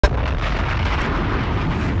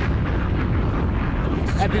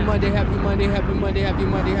Happy Monday, happy Monday, happy Monday, happy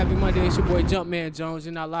Monday, happy Monday. It's your boy Jumpman Jones.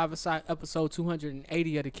 You're now live inside episode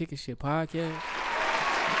 280 of the Kickin' Shit podcast.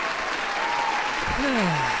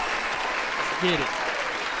 Get it.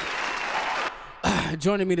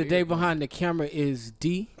 Joining me today behind the camera is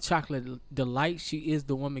D, Chocolate Delight. She is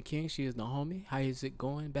the woman king. She is the homie. How is it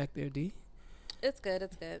going back there, D? It's good.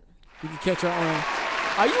 It's good. You can catch her on.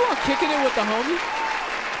 Are you on Kicking It with the homie?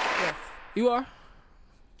 Yes. You are?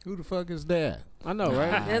 Who the fuck is that? I know,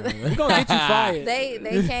 right? We're gonna get you fired.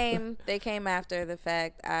 They came after the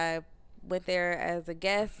fact. I went there as a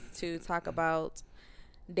guest to talk about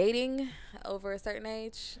dating over a certain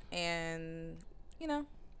age, and you know,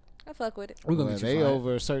 I fuck with it. We're gonna Well, get you they fired.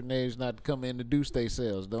 over a certain age not to come introduce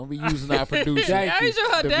themselves. Don't be using our producer. Thank you.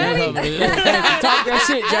 Her daddy. Talk that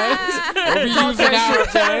shit, James. Don't be using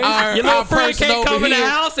our Your little friend person can't over come in the here.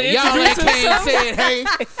 house and Y'all ain't introduce came and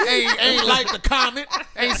himself. said, hey, ain't like the comment,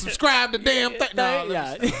 ain't subscribed to damn thing. No,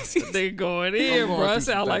 Yeah. They going in, going bro. through Sound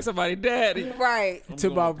some like things. somebody daddy. Right. To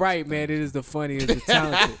my right, man, it is the funniest, the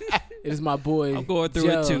talented. It is my boy. I'm going through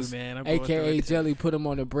it Gels, too, man. I'm going through AKA it too. Jelly. Put him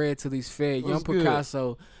on the bread till he's fed. Young What's good?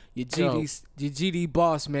 Picasso. Your GD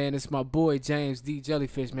boss, man. It's my boy James D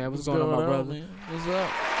Jellyfish, man. What's going on, my brother? Man? What's up?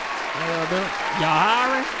 How y'all doing? Y'all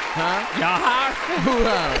hiring? Huh? Y'all hiring? Who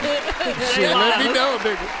hiring? Shit, let me know,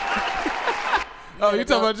 nigga. Oh, you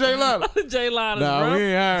talking about Jay Lana? Jay Linus, Nah, bro. we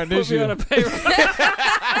ain't hiring Put this me on year. the payroll.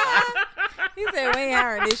 He said we ain't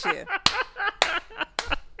hiring this year.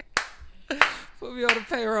 Put me on the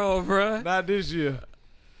payroll, bro. Not this year.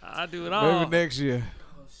 I do it all. Maybe next year.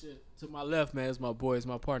 Oh shit! To my left, man, it's my boy, it's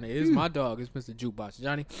my partner, it's my dog, it's Mr. Jukebox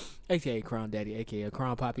Johnny, AKA Crown Daddy, AKA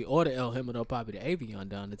Crown Poppy, or the El Himino Poppy, the Avion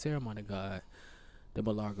Don, the Terramana God, the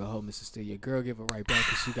Malarga Ho, Mr. Steele. Your girl give it right back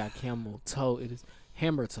because she got camel toe. It is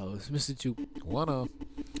hammer toes, Mr. Juke. One of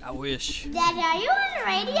I wish. Daddy, are you on the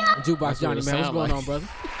radio? Jukebox That's Johnny, what it man, what's sound going like. on, brother?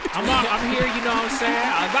 I'm here, you know what I'm saying?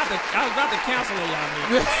 I was about to cancel on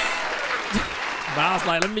y'all niggas. But I was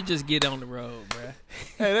like, let me just get on the road, bro.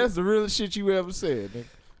 Hey, that's the realest shit you ever said, nigga.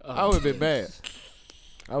 I would have been mad.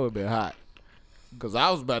 I would have been hot. Because I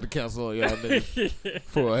was about to cancel on y'all niggas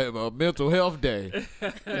for a mental health day.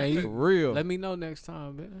 Man, For real. let me know next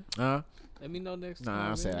time, man. Huh? Let me know next Nah,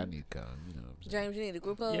 time. I said man. I need to come. You know what I'm saying? James, you need a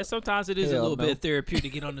group hug. Yeah, sometimes it is a Hell little no. bit therapeutic to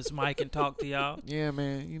get on this mic and talk to y'all. Yeah,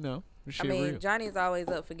 man. You know. This I shit mean, real. Johnny's always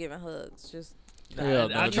up for giving hugs. Just Hell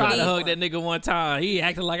no, I you tried to need hug one. that nigga one time. He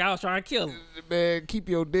acted like I was trying to kill him. Man, keep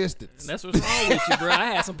your distance. And that's what's wrong with you, bro. I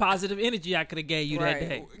had some positive energy I could have gave you that Right.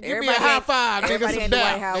 day. Give me a Everybody high ain't- five, nigga. everybody Some ain't Dwight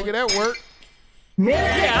doubt. Howard. Nigga, that worked.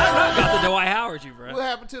 Yeah, I know about the Dwight Howard you, bro. What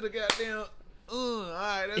happened to the goddamn... all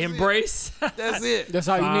right, that's Embrace. it. That's it. That's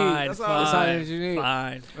all you Fine, need. That's all- fine, That's all you need.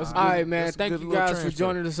 fine. That's All good. right, man. That's a Thank good you little guys for transfer.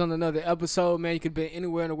 joining us on another episode, man. You could be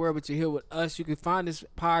anywhere in the world, but you're here with us. You can find this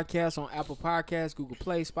podcast on Apple Podcasts, Google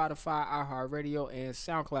Play, Spotify, iHeartRadio, and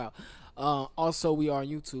SoundCloud. Also, we are on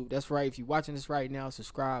YouTube. That's right. If you're watching this right now,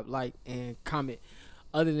 subscribe, like, and comment.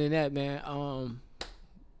 Other than that, man,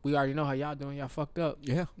 we already know how y'all doing. Y'all fucked up.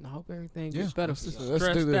 Yeah. I hope everything Yeah. gets better. Let's For y'all. do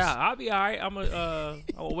Stressed this. out. I'll be all right. I'm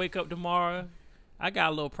gonna wake up tomorrow. I got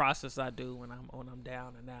a little process I do when I'm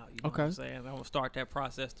down and out. You know what I'm Okay. saying? I'm gonna start that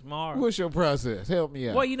process tomorrow. What's your process? Help me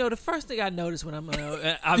out. Well, you know, the first thing I notice when I'm in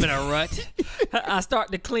a rut, I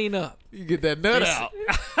start to clean up. You get that nut out.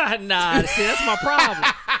 Nah, see, that's my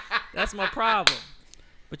problem. That's my problem.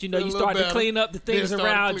 But you know, Feel a you little start to better. clean up the things Then start to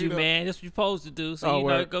around clean you, up. man. That's what you're supposed to do. So Oh, you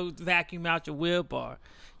know, word. go vacuum out your wheel bar.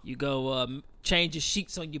 You go change your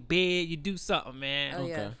sheets on your bed. You do something, man. oh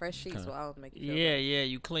yeah, Okay. fresh sheets will always make you feel Yeah, yeah.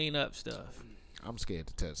 You clean up stuff. I'm scared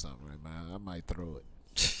to touch something right now. I might throw it.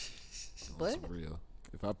 What? It's real.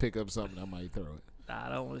 If I pick up something, I might throw it. Nah, I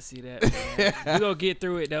don't want to see that, man. We gonna get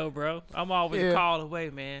through it though, bro. I'm always a Yeah. call away,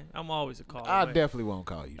 man. I'm always a call I away. definitely won't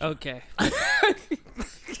call you. Okay.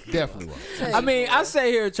 Definitely won't. better. I mean, I sat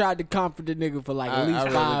here and tried to comfort the nigga for like at least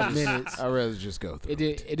I'd 5 rather just- minutes. I'd rather just go through It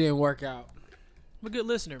didn't work out. I'm a good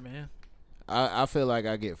listener, man. I feel like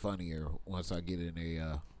I get funnier once I get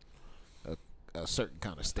in a certain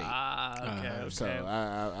kind of state. Okay. So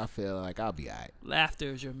I feel like I'll be all right. Laughter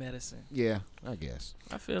is your medicine. Yeah, I guess.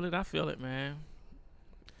 I feel it, man.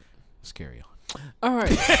 Let's carry on. All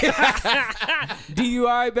right. Do you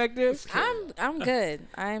all right back there? I'm good.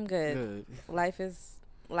 I am good. Good. Life is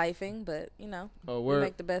lifing, but you know, Oh, we where?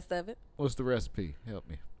 make the best of it. What's the recipe? Help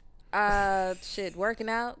me. Shit, working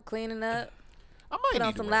out, cleaning up, I might put need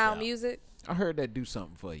on to some work loud out. music. I heard that do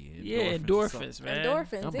something for you. Yeah, or endorphins, something. man.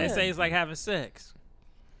 Endorphins, I'm They yeah. say it's like having sex.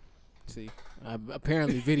 See,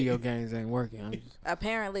 apparently video games ain't working. I'm just,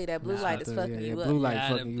 Apparently, that blue light is fucking you up. blue light Nah,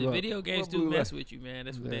 fucking the you up. video games What do blue mess light? with you, man.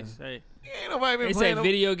 That's what they say. ain't nobody been They say playing them.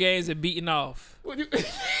 video games are beating off. What you-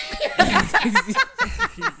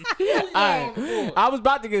 Alright, I was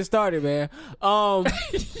about to get started, man.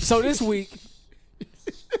 So this week,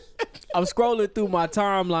 I'm scrolling through my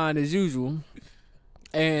timeline as usual,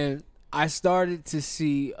 and I started to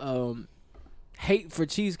see hate for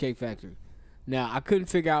Cheesecake Factory. Now, I couldn't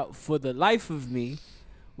figure out for the life of me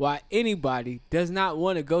why anybody does not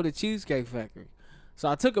want to go to Cheesecake Factory. So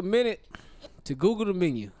I took a minute to Google the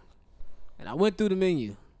menu, and I went through the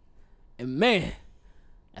menu, and man,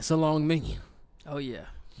 that's a long menu. Oh yeah.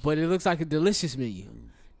 But it looks like a delicious menu.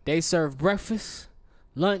 They serve breakfast,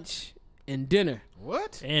 lunch, and dinner.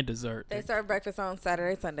 What? And dessert. They serve breakfast on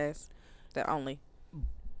Saturday, Sundays. They're only.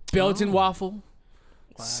 Belgian waffle,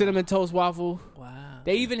 Wow. cinnamon toast waffle. Wow.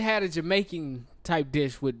 They even had a Jamaican type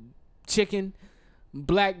dish with chicken,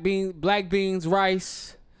 black beans,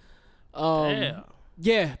 rice. Damn.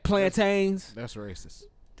 Yeah, plantains. That's racist.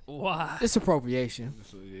 Why? It's appropriation.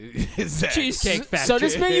 Exactly. Cheesecake Factory. So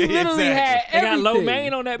this menu literally had They got everything. low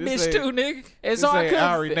main on that This bitch ain't- too, nigga. And This so ain't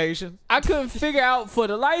Ari Nation. I couldn't figure out for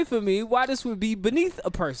the life of me why this would be beneath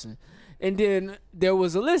a person. And then there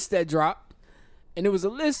was a list that dropped, and it was a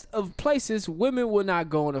list of places women would not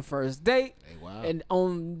go on a first date. Hey, wow. And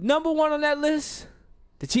on number one on that list,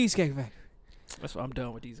 the Cheesecake Factory. That's what I'm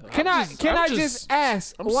done with these. Can I just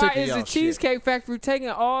ask, I'm why sick of is the y'all shit. Cheesecake Factory taking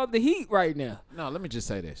all the heat right now? No, let me just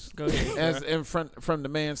say this. Go ahead. As in front from the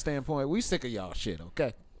man's standpoint, we sick of y'all shit,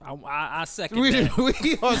 okay? I second We that.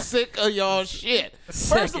 we are sick of y'all shit. First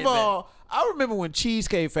Second of all, I remember when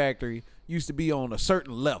Cheesecake Factory used to be on a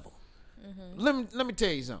certain level. Let me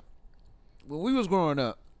tell you something. When we was growing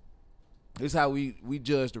up, this is how we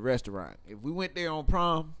judged the restaurant. If we went there on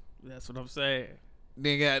prom, That's what I'm saying.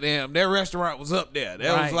 then goddamn, their restaurant was up there.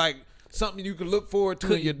 That was Right. like something you could look forward to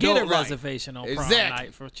in your Couldn't get a adult life. reservation on prom Exactly.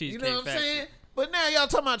 night for You Cheesecake know what I'm Factory. saying? But now y'all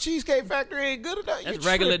talking about Cheesecake Factory ain't good enough. That's You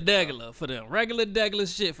regular tripping. degular for them. Regular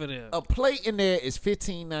degular shit for them. A plate in there is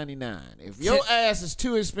 $15.99. If your ass is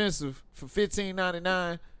too expensive for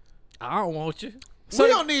 $15.99, I don't want you. So we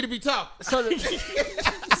the- don't need to be talking. So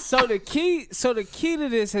the key to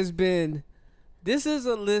this has been, this is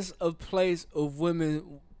a list of places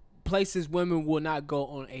women will not go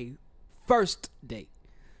on a first date.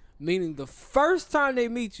 Meaning the first time they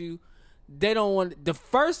meet you, they don't want, the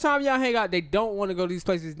first time y'all hang out, they don't want to go to these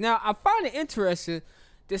places. Now, I find it interesting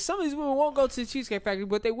that some of these women won't go to the Cheesecake Factory,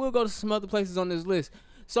 but they will go to some other places on this list.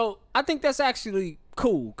 So I think that's actually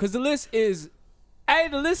cool, because the list is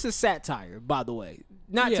satire, by the way.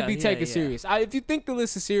 Not to Yeah, be yeah, taken yeah. serious. If you think the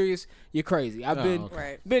list is serious, you're crazy. I've been okay.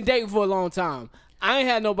 Right. been dating for a long time. I ain't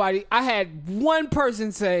had nobody. I had one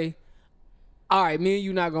person say, all right, me and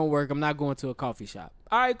you not going to work. I'm not going to a coffee shop.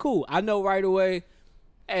 All right, cool. I know right away,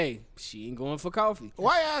 hey, she ain't going for coffee.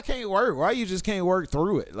 Why y'all can't work? Why you just can't work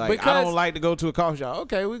through it? Like, I Because- don't like to go to a coffee shop.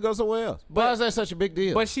 Okay, we go somewhere else. Why is that such a big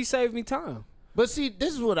deal? But she saved me time. But see,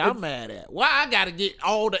 this is what I'm mad at. Why I got to get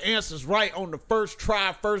all the answers right on the first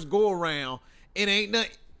try, first go around? It ain't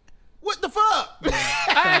nothing. What the fuck?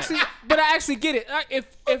 I actually get it.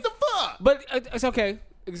 What the fuck? But it's okay.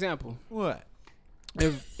 Example. What?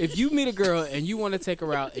 If you meet a girl and you want to take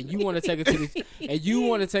her out and you want to take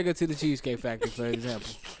her to the Cheesecake Factory, for example,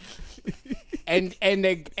 and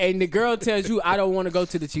the girl tells you, I don't want to go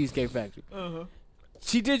to the Cheesecake Factory,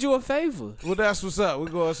 she did you a favor. Well, that's what's up. We're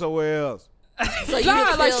going somewhere else. So you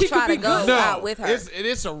Nah, would like, still she try could to be go good. out with her.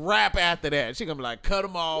 It's a wrap after that. She gonna be like, cut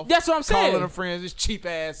them off. That's what I'm saying. Calling her friends, this cheap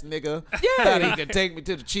ass nigga. Yeah. Thought he could take me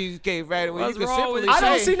to the Cheesecake Factory. Well, What's you can wrong with simply it? I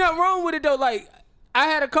don't say- see nothing wrong with it though. Like, I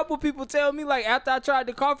had a couple people tell me, like, after I tried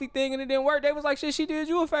the coffee thing and it didn't work, they was like, shit, she did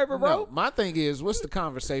you a favor, bro. No, my thing is, what's the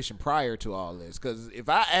conversation prior to all this? Because if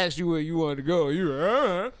I asked you where you wanted to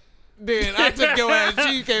go, then I took your ass to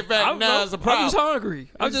Cheesecake Factory. Now it's a I'm problem. just hungry.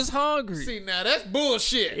 I'm just hungry. See, now that's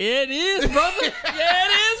bullshit. Yeah, it is, brother. Yeah,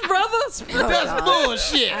 it is, brother. That's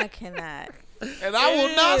bullshit. I cannot. And I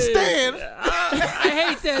will not stand. I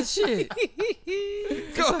hate that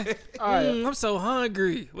shit. Go ahead. I'm so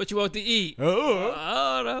hungry. What you want to eat? I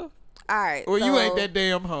don't know. All right. Well, so you ain't that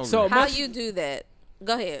damn hungry. So How much- you do that?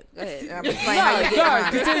 Go ahead. I'm explaining how you get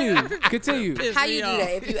around it. Continue. Piss How me you do off. that?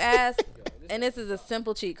 If you ask, and this is a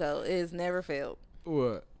simple cheat code, it has never failed.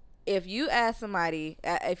 what? If you ask somebody,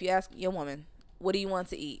 if you ask your woman, what do you want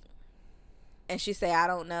to eat? And she say, I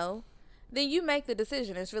don't know. Then you make the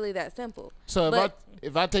decision. It's really that simple. So But-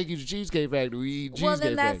 if I take you to Cheesecake Factory, we eat Cheesecake Well,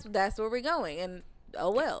 then Factory. that's where we're going. And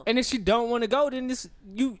oh well. And if she don't want to go, then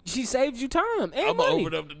she saves you time and I'm money. gonna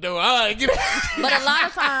open up the door. All right, get it. But a lot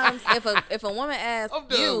of times, if a woman asks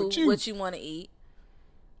you what you want to eat,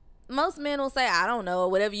 most men will say, I don't know,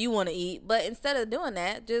 whatever you want to eat. But instead of doing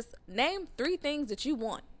that, just name 3 things that you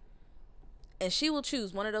want. And she will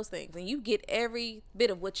choose one of those things. And you get every bit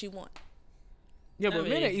of what you want. Yeah, but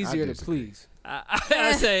men are easier to please.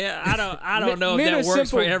 I say I don't know if that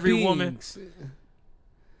works for every woman.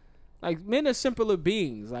 Like, men are simpler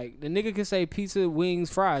beings. Like, the nigga can say pizza, wings,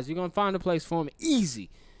 fries. You're gonna find a place for him easy.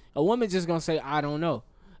 A woman just gonna say, I don't know.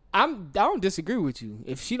 I don't disagree with you.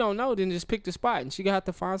 If she don't know, then just pick the spot, and she gonna have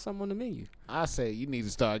to find something on the menu. I say you need to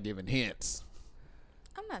start giving hints.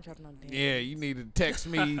 I'm not dropping no damn. Yeah, you need to text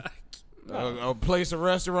me a place of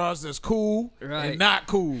restaurants that's cool and not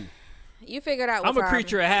cool. You figured out. I'm a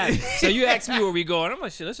creature of habit. So you ask me where we going. I'm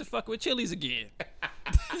like, shit, let's just fuck with Chili's again.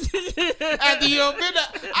 After you've been,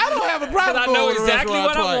 I don't have a problem. I know exactly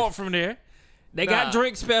what I want from there. They got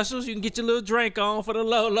drink specials. You can get your little drink on for the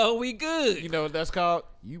low. We good. You know what that's called?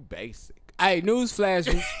 You basic. Hey,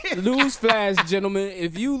 newsflash, gentlemen.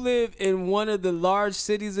 If you live in one of the large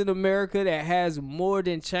cities in America that has more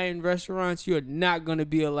than chain restaurants, you're not going to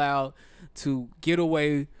be allowed to get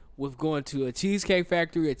away with going to a Cheesecake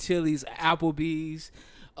Factory, a Chili's, Applebee's,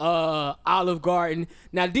 Olive Garden.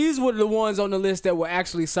 Now, these were the ones on the list that were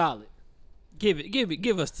actually solid. Give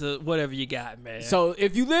us the whatever you got, man. So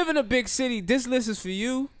if you live in a big city, this list is for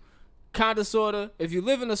you. Kinda, sorta. If you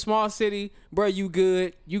live in a small city, bro, you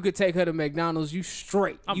good. You could take her to McDonald's. You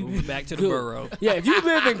straight. I'm you moving back to the good. borough. Yeah, if you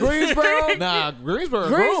live in Greensboro, Greensboro's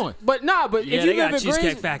growing. But if Yeah, you they live got in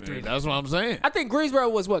Cheesecake Factory. That's what I'm saying. I think Greensboro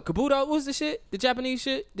was what? Kabuto was the shit? The Japanese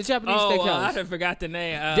shit? The Japanese steakhouse. I done forgot the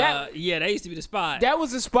name. That used to be the spot. That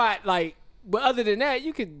was the spot, like. But other than that,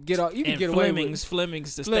 you could get off. You could get away with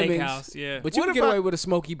Fleming's, the steakhouse. Yeah, but you can get away with a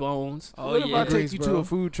Smoky Bones. Oh, what if I take you Greensboro. to a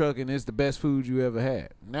food truck and it's the best food you ever had?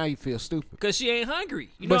 Now you feel stupid. Because she ain't hungry.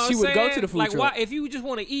 You know But what she I'm would go saying? to the food like, truck. why? If you just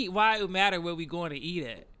want to eat, why it would matter where we going to eat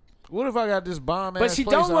at? What if I got this bomb ass But she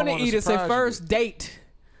place don't want to eat. It's a first date.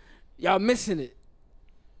 Y'all missing it.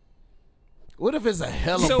 What if it's a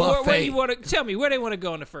hella So buffet? where you want to tell me where they want to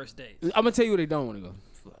go on the first date? I'm gonna tell you where they don't want to go.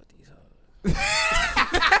 Fuck these hoes.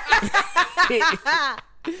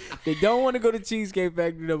 They don't want to go to Cheesecake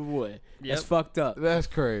Factory, number 1. That's fucked up. That's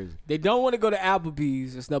crazy. They don't want to go to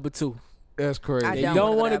Applebee's. That's number 2. That's crazy. I They don't don't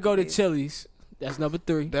wanna want to go go to to Applebee's. Chili's. That's number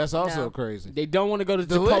 3. That's also No. crazy. They don't want to go to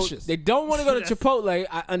Delicious. Chipotle. They don't want to go to Chipotle.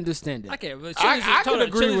 I understand that. Okay, but I can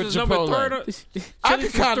agree with Chipotle. I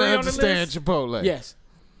can kind of understand Chipotle. Yes.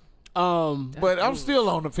 But I'm still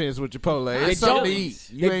on the fence with Chipotle. They It's something to don't- eat.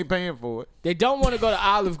 You ain't paying for it. They don't want to go to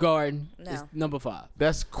Olive Garden. No. It's number 5.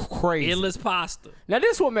 That's crazy. Endless pasta. Now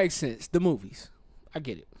this one makes sense. The movies. I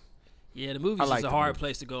get it. Yeah, the movies I like is a the hard movies.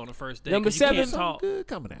 place to go on the first date. Number 'cause you can't 7. talk. Good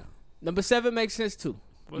coming out. Number 7 makes sense too.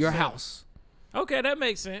 What's Your that? house. Okay, that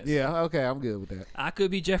makes sense. Yeah, okay, I'm good with that. I could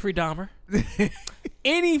be Jeffrey Dahmer.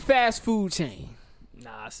 Any fast food chain.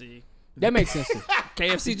 Nah, see. That makes sense too.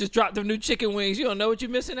 KFC just dropped them new chicken wings. You don't know what you're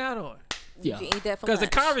missing out on. Yeah. You can eat that for Because the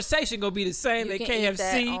lunch. conversation going to be the same You at can eat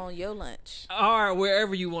that KFC on your lunch. or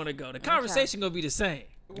wherever you want to go. The conversation going to be the same.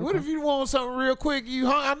 What if you want something real quick?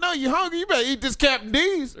 I know you hungry. You better eat this Captain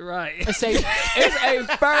D's. Right. It's a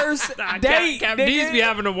first date. Captain D's nigga. be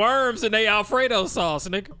having the worms in they Alfredo sauce,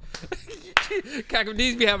 nigga. Captain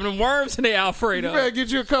D's be having the worms in they You Alfredo. better get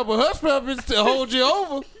you a couple hush puppies to hold you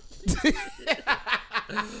over.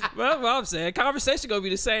 Well, what I'm saying, conversation going to be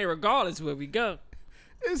the same regardless where we go.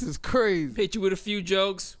 This is crazy. Hit you with a few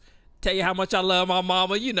jokes, tell you how much I love my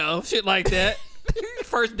mama, you know, shit like that.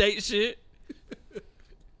 First date shit.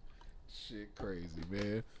 Shit crazy,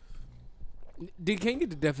 man. Can you get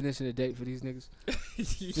the definition of date for these niggas?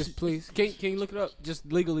 Just please. Can you look it up?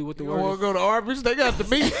 Just legally what the You word want is. to go to Arby's? They got the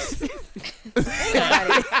meats.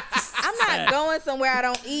 I'm not going somewhere I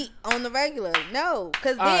don't eat on the regular. No,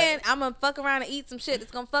 because then I'm going to fuck around and eat some shit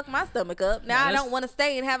that's going to fuck my stomach up. Now I don't want to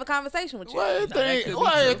stay and have a conversation with you. Why that could be everything, true.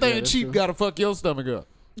 why everything that's cheap true. got to fuck your stomach up?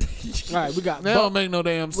 All right, we got That don't make no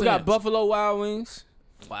damn sense. we got Buffalo Wild Wings.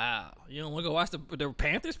 Wow. You don't want to go watch the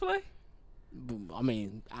Panthers play?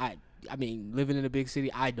 I mean, living in a big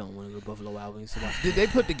city, I don't want to go to Buffalo Wild Wings to watch. Did they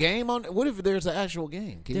put the game on? What if there's an actual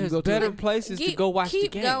game? Can There's you go better to places to go watch the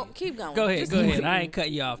game. Keep going. Go ahead, Just go ahead. keep- I ain't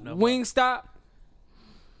cutting you off no more. Wingstop.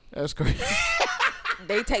 That's crazy.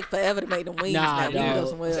 They take forever to make them wings Nah, now. We can dog. go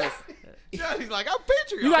somewhere else. He's like, I'm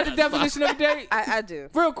picturing. You got the definition of a date? I do.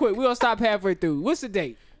 Real quick, we'll stop halfway through. What's the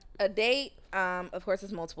date? A date, of course,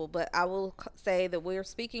 is multiple, but I will say that we're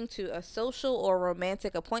speaking to a social or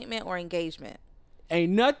romantic appointment or engagement.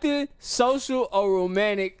 Ain't nothing social or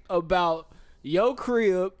romantic about your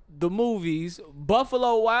crib, the movies,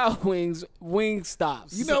 Buffalo Wild Wings,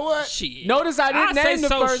 Wingstops. You know what? Shit. Notice I didn't I'll name say the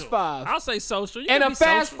social. first 5. I'll say social. You And can a be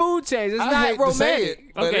fast social. food chain. It's I not hate to say romantic.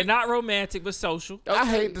 it, but Okay, it- not romantic, but social. I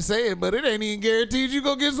hate to say it, but it ain't even guaranteed you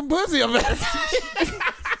gonna get some pussy. Ain't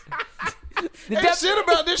shit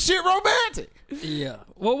about this shit romantic. Yeah.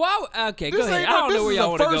 Well, why? Okay, This go ahead. ain't I no- don't know this where is y'all a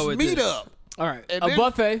want to go first with this. meetup. All right. And A then-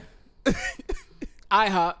 buffet.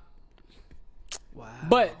 IHOP. Wow.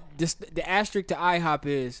 But the asterisk to IHOP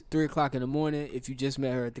is 3 o'clock in the morning. If you just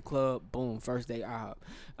met her at the club, boom, first day IHOP.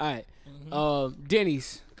 All right.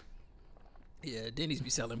 Denny's. Yeah, Denny's be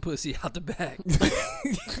selling pussy out the back.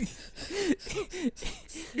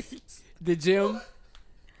 The gym.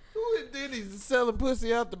 Who is Denny's selling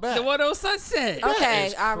pussy out the back? The one on Sunset. Okay, That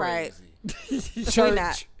is all right. crazy. Church.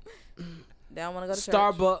 not. They don't want to go to church.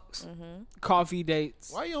 Starbucks. Coffee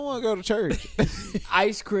dates. Why you don't want to go to church?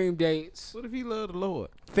 Ice cream dates. What if he love the Lord?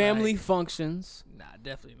 Family functions. Nah,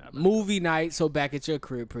 definitely not. Movie night. So back at your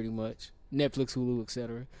crib pretty much. Netflix, Hulu,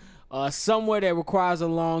 etc. Somewhere that requires a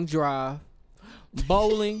long drive.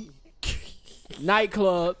 Bowling.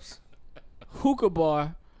 Nightclubs. Hookah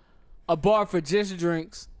bar. A bar for just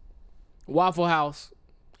drinks. Waffle House.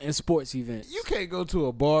 And sports events. You can't go to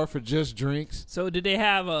a bar for just drinks. So did they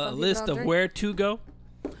have a Some people list don't of drink. where to go?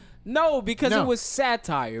 No, because No. it was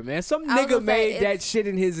satire, man. Some I was nigga gonna say, made that it's- shit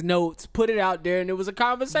in his notes, put it out there, and it was a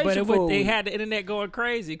conversation. But for a they week. had the internet going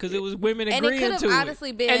crazy because it was women And it agreeing could have to it.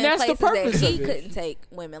 honestly been And that's the places that purpose he of it. couldn't take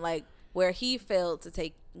women, like where he failed to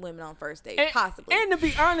take women on first dates, And, possibly. and to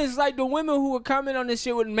be honest, like the women who would comment on this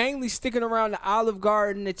shit were mainly sticking around the Olive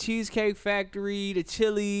Garden, the Cheesecake Factory, the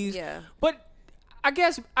Chili's. Yeah. But I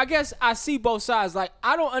guess I see both sides. Like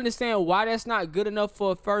I don't understand why that's not good enough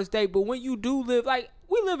for a first date. But when you do live, like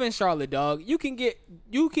we live in Charlotte, dog, you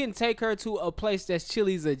can take her to a place that's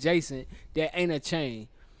Chili's adjacent that ain't a chain.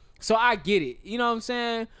 So I get it. You know what I'm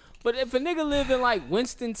saying? But if a nigga live in like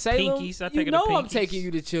Winston-Salem, Pinkies, I take you her to know I'm Pinkies. taking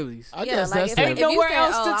you to Chili's. I yeah, guess like that's if, the- Ain't if you nowhere said,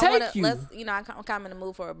 else to I take wanna, you. Let's, I'm kind of in the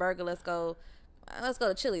mood for a burger. Let's go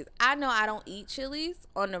to Chili's. I know I don't eat Chili's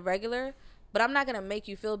on the regular, but I'm not gonna make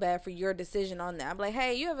you feel bad for your decision on that. I'm like,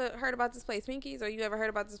 hey, you ever heard about this place Pinkies, or you ever heard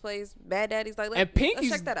about this place Bad Daddy's? Like, And let's check that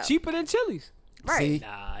Pinky's out. cheaper than Chili's. Right. See,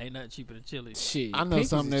 Nah, ain't nothing cheaper than Chili's. Shit, I know Pinky's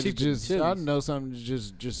something is that cheaper than just I Chili's. know something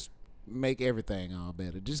to just make everything all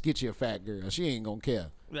better. Just get you a fat girl. She ain't gonna care.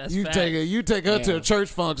 That's You facts. take her to Yeah. a church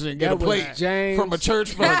function and get That a was plate James from a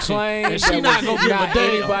church function. McClain. And she That not was gonna give a not damn.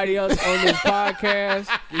 anybody else on this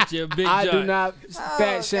podcast. Get you a big I do joint. not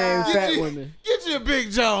fat shame God. fat women. Get you a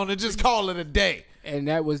big John and just call it a day. And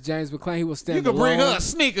that was James McClain. He was You standing can bring alone. her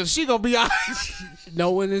sneakers. She gonna be all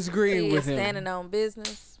No one is He agreeing is with him. standing on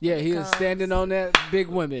business. Yeah, when he it is comes. standing on that big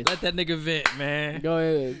women. Let that nigga vent, man. Go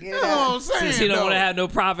ahead. Get You it know out. what I'm saying? Since he don't though. want to have no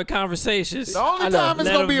private conversations. The only I know. time it's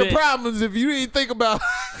Let gonna him be a vent. problem is if you didn't think about.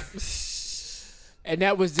 And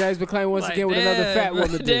that was James McClain once Like, again with another fat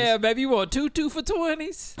woman. dish. Damn, baby, you want two for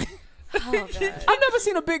 20s? Oh, God. I've never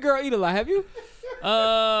seen a big girl eat a lot. Have you? That's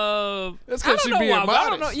I because don't she know being why. but I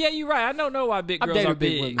don't know. modest. Yeah, you're right. I don't know why big I've girls dated are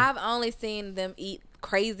big big. women. I've only seen them eat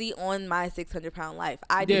crazy on my 600-pound life.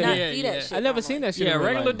 I do Yeah. not Yeah, see yeah. that shit. I never seen that shit. Yeah, in real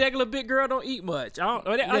regular, life. degular big girl don't eat much. I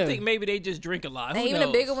Yeah. think maybe they just drink a lot. And Who even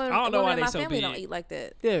knows? the bigger women, I don't know why women in they my so family big. don't eat like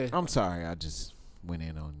that. Yeah. I'm sorry. I just went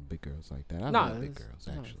in on big girls like that. I Nah, love big it's- girls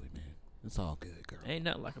actually, man. It's all good, girl. Ain't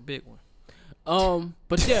nothing like a big one.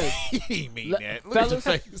 But yeah, He mean Le- that. Look at your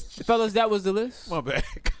fellas? face. fellas, that was the list. My bad.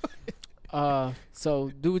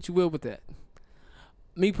 So do what you will with that.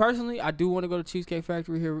 Me personally, I do want to go to Cheesecake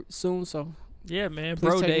Factory here soon. So Yeah, man. Please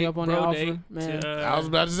Bro take me date. up on that Bro offer, date. man. I was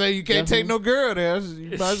about to say you can't take no girl there.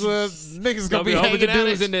 You might as well niggas gonna be over hanging the out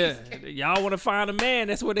dudes at- in there. Y'all want to find a man?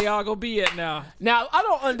 That's where they all gonna be at now. now I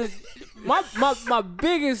don't understand. My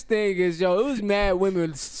biggest thing is, yo, it was mad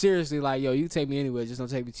women seriously like, yo, you take me anywhere, just don't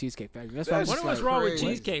take me to Cheesecake Factory. That's what I'm That's just Wonder what's like, wrong with crazy.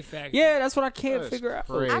 Cheesecake Factory? yeah, that's what I can't That's figure out.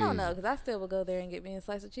 crazy. I don't know, because I still would go there and get me a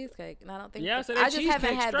slice of cheesecake, and I don't think Yeah, so I that just haven't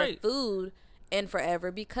cheesecake had straight. the food in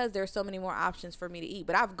forever because there's so many more options for me to eat.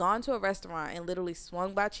 But I've gone to a restaurant and literally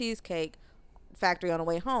swung by Cheesecake Factory on the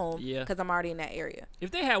way home Yeah. because I'm already in that area.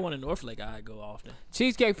 If they had one in Northlake, I'd go often.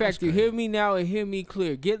 Cheesecake Factory, crazy. hear me now and hear me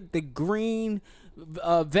clear. Get the green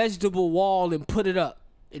vegetable wall and put it up,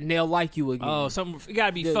 and they'll like you again. Oh, it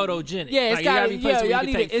gotta be Yeah. photogenic. Yeah, it's like, got to be be. places Yeah, where y'all you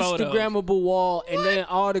need can an take photos. Instagrammable wall, and then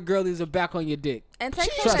all the girlies are back on your dick. And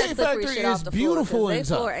take Trust that me. slippery Factory shit is off the beautiful floor because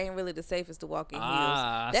inside. their floor ain't really the safest to walk in heels.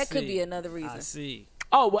 I That could see. be another reason. I see.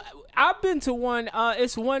 Oh, well, I've been to one.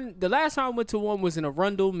 It's one. The last time I went to one was in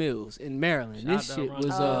Arundel Mills in Maryland. Shout This out shit Arundel.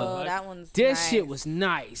 was. Oh, that one's This nice. shit was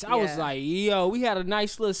nice. I was Yeah. like, yo, we had a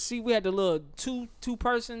nice little seat. We had the little two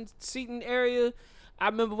person seating area. I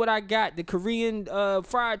remember what I got, the Korean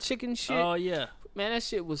fried chicken shit. Oh yeah. Man, that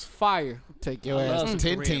shit was fire. Take your ass to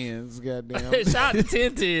 10-10s, goddamn. Shout out to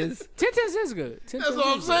 10-10s. 10-10s is good. That's what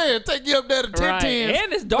I'm saying. Take you up there to 10-10s. Right.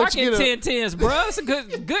 And it's dark in 10-10s, bro. It's a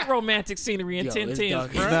good romantic scenery in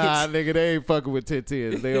 10-10s, bro. Nah, nigga, they ain't fucking with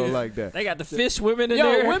 10-10s. They don't like that. They got the fish swimming in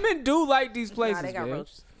there. Yo, women do like these places, They got man.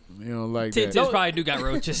 roaches. You don't like 10-10s that. probably do got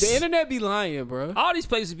roaches. The internet be lying, bro. All these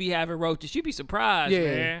places be having roaches. You be surprised,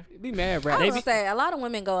 man. Be mad, I right? was gonna say a lot of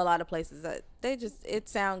women go a lot of places that it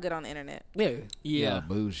sound good on the internet. Yeah.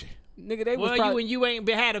 Bougie. Nigga, they Well, was probably, you ain't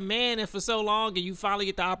had a man in for so long, and you finally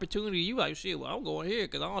get the opportunity. You like, shit. Well, I'm going here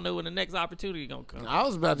because I don't know when the next opportunity gonna come. I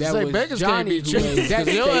was about to That say was beggars Johnny can't be who choosers made that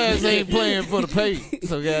because your ass statement. ain't playing for the pay.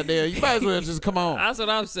 So goddamn, you might as well just come on. That's what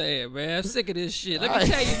I'm saying, man. I'm sick of this shit. Let me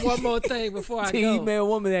tell you one more thing before I go. man,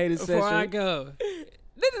 woman hated Before I session. go,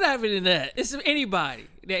 this is not even that. It's anybody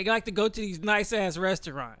that like to go to these nice ass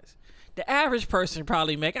restaurants. The average person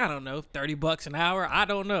probably make, I don't know, $30 an hour. I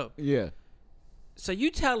don't know. Yeah. So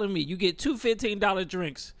you telling me you get two $15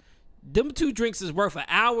 drinks? Them 2 drinks is worth an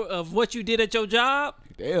hour of what you did at your job?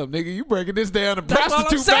 Damn, nigga, you breaking this down to That's all I'm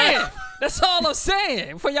prostitute saying. bag. That's all I'm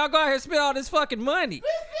saying. Before y'all go out here and spend all this fucking money.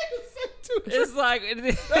 It's like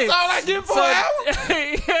That's all I get for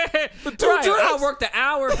an hour? For 2 right, drinks? I worked an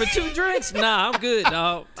hour for 2 drinks. Nah, I'm good,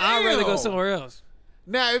 dog. I'd rather go Damn. somewhere else.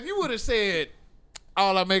 Now, if you would have said,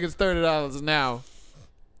 all I make is $30 an hour,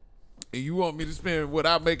 and you want me to spend what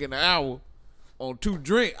I make in an hour on 2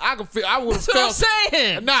 drinks, I would have That's what I'm felt.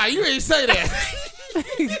 saying. Nah, you ain't say that.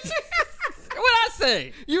 What I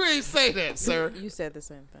say? You ain't say that, sir. You said the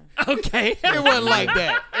same thing. Okay. It wasn't like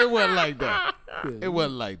that. It wasn't like that. It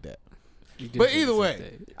wasn't like that. But either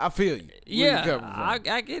way, I feel you. Where you Yeah, coming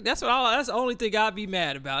from? I get. That's the only thing I'd be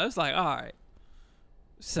mad about. It's like, all right,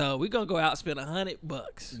 so we gonna go out and spend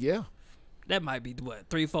 $100. Yeah. That might be what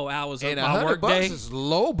 3-4 hours of And my work $100 day. is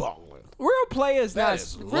low balling. Real players That not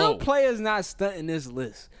is real low. players not stunting this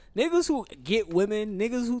list. Niggas who get women,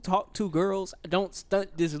 niggas who talk to girls don't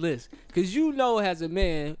stunt this list. Cause you know, as a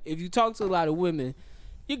man, if you talk to a lot of women,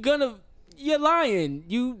 you're lying.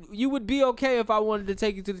 You would be okay if I wanted to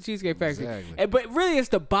take you to the Cheesecake Factory. Exactly. But really, it's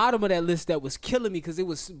the bottom of that list that was killing me because it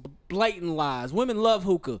was blatant lies. Women love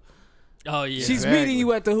hookah. Oh yeah, She's meeting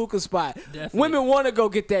you at the hookah spot. Definitely. Women want to go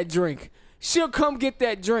get that drink. She'll come get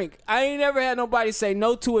that drink. I ain't never had nobody say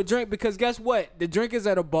no to a drink because guess what? The drink is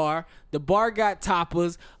at a bar. The bar got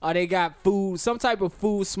tapas or they got food, some type of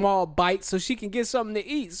food, small bites, so she can get something to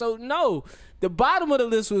eat. So no, the bottom of the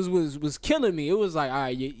list was killing me. It was like, all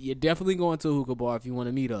right, you're definitely going to a hookah bar if you want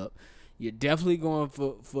to meet up. You're definitely going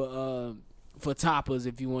for tapas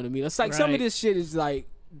if you want to meet up. It's like some of Right. this shit is like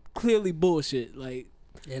clearly bullshit. Like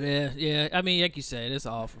it is. Yeah, I mean, like you said, it's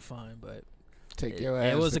all for fun, but Take your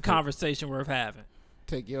ass. it was to a conversation worth having.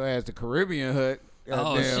 Take your ass to Caribbean Hut.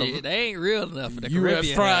 Oh Goddamn. shit, they ain't real enough for the U.S.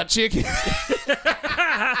 Caribbean. fried chicken.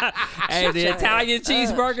 Hey, the Italian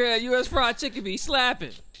cheeseburger at U.S. fried chicken be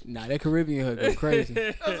slapping. nah, that Caribbean hood go crazy.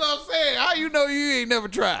 That's what I'm saying. How you know you ain't never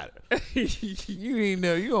tried it? You ain't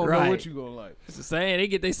know. You don't know Right. what you gonna like. It's the same.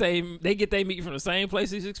 They get their meat from the same place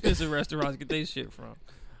these expensive restaurants get their shit from.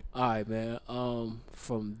 All right, man.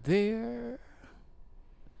 From there,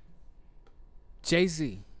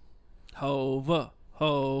 Jay-Z. Hova.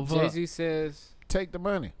 Jay-Z says, Take the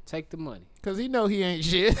money, take the money. cause he know he ain't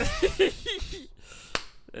shit.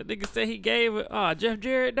 That nigga said he gave it. Oh, Jeff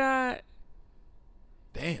Jarrett died.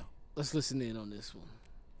 Damn. Let's listen in on this one.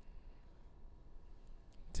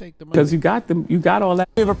 Take the money. Because you got all that.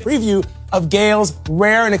 We have a preview of Gail's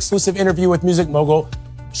rare and exclusive interview with music mogul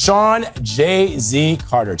Sean Jay-Z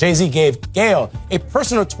Carter. Jay-Z gave Gail a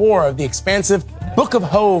personal tour of the expansive Book of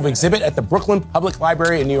Hove exhibit at the Brooklyn Public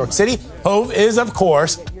Library in New York City. Hove is, of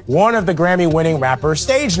course, one of the Grammy-winning rapper's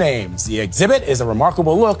stage names. The exhibit is a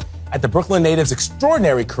remarkable look at the Brooklyn native's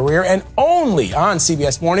extraordinary career, and only on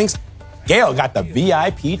CBS Mornings, Gail got the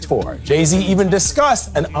VIP tour. Jay-Z even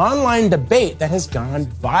discussed an online debate that has gone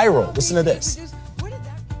viral. Listen to this.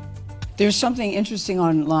 There's something interesting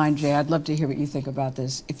online, Jay. I'd love to hear what you think about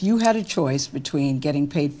this. If you had a choice between getting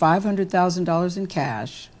paid $500,000 in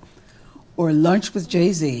cash or lunch with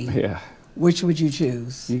Jay-Z, Yeah, which would you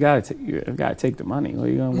choose? you gotta take the money.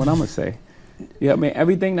 What I'm gonna say? Yeah, I mean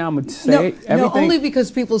everything that I'm gonna say. No, only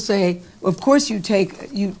because people say, of course you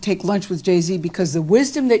take lunch with Jay-Z because the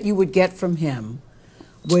wisdom that you would get from him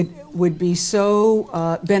would be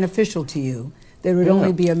so beneficial to you There would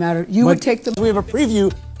only be a matter. You would take them. We have a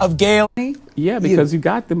preview of Gail. Yeah, because you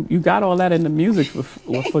got all that in the music for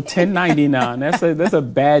 $10.99. That's a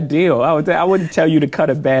bad deal. I wouldn't tell you to cut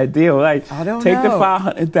a bad deal. Like, I don't take know. the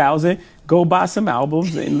 500,000, go buy some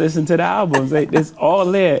albums and listen to the albums. It's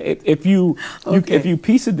all there. If you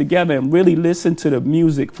piece it together and really listen to the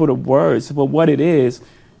music for the words, for what it is,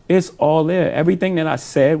 it's all there. Everything that I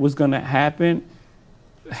said was gonna happen.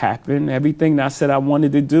 Everything that I said I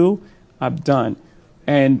wanted to do, I've done.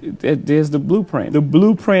 And there's the blueprint. The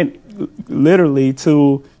blueprint literally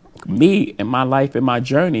to me and my life and my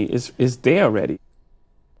journey is there already.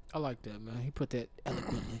 I like that, man. He put that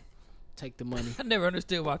eloquently. Take the money. I never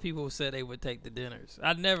understood why people said they would take the dinners.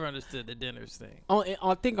 I never understood the dinners thing.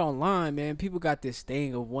 I think online, man, people got this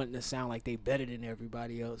thing of wanting to sound like they better than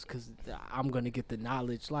everybody else because I'm going to get the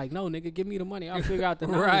knowledge. Like, no, nigga, give me the money. I'll figure out the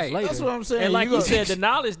knowledge Right. later. That's what I'm saying. And like you said, the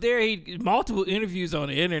knowledge there, he multiple interviews on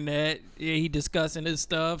the internet. Yeah, he discussing his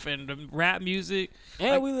stuff and the rap music.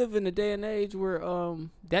 And we live in a day and age where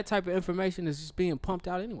that type of information is just being pumped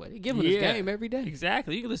out anyway. They're giving us game every day.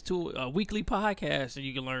 Exactly. You can listen to a weekly podcast and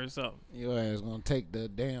you can learn something. Your ass gonna take the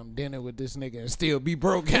damn dinner with this nigga and still be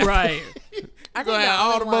broke. Right. I Gonna have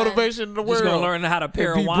all the motivation in the world. Just gonna learn how to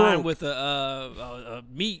pair be wine broke. with a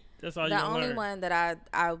meat. That's all you The gonna only learn. one that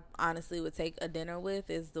I honestly would take a dinner with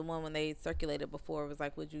is the one when they circulated before. It was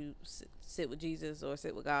like, would you sit with Jesus or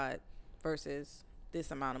sit with God versus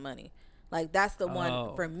this amount of money? Like, that's the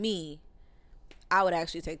one for me. I would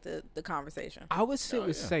actually take the conversation. I would sit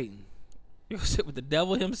with Satan. You gonna sit with the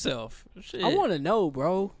devil himself. Shit. I want to know,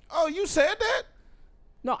 bro. Oh, you said that?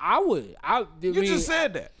 No, I would. You just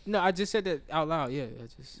said that. No, I just said that out loud. Yeah,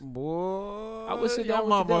 Boy, I would sit down your with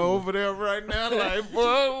mama the devil. over there right now, like, boy,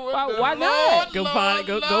 Why not? Go find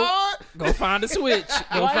go find a switch.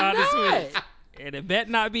 Go Why find a not? switch. And it bet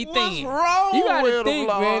not be What's thin. wrong You gotta with think,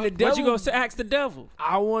 him, man. Lord? The devil. What you gonna ask the devil?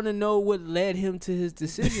 I want to know what led him to his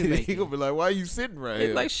decision He making. gonna be like, why you sitting right It's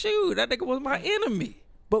here? like, shoot, that nigga was my enemy.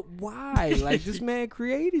 But why? Like, this man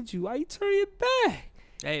created you. Why you turn your back?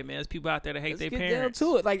 Hey man, there's people out there that hate Let's their get parents. down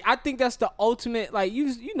to it. Like, I think that's the ultimate. Like,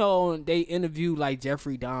 you know, they interview like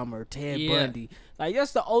Jeffrey Dahmer, Ted Yeah. Bundy. Like,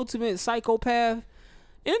 that's the ultimate psychopath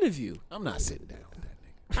interview. I'm not sitting down with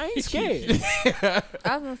that I ain't scared.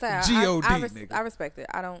 I was gonna say, G.O.D., I respect it.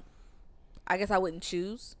 I guess I wouldn't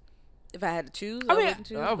choose. If I had to choose, I wouldn't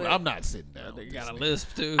choose. nigga. but I'm not sitting down. They with got a this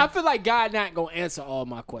lisp too. I feel like God not gonna answer all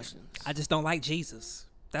my questions. I just don't like Jesus.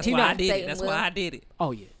 That's He why I not did it. Satan That's will. why I did it.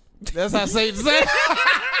 Oh yeah. nigga. That's how Satan said.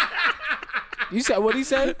 You said what he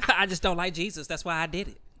said? I just don't like Jesus. That's why I did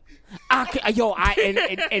it.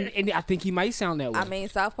 And I think he might sound that way. I mean,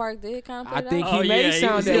 South Park did kind of. I think Oh, he may yeah,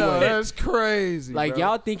 sound he that Yo, way. that's crazy. Like, bro.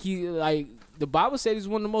 y'all think he like the Bible said he's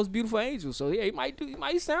one of the most beautiful angels. So yeah, he might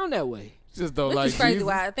sound that way. just don't Which like is crazy. Jesus.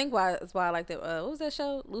 Why I think that's why I like that. What was that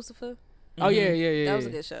show? Lucifer. Oh yeah. That was a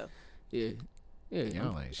good show. Yeah.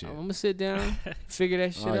 Y'all ain't shit. I'm gonna sit down, figure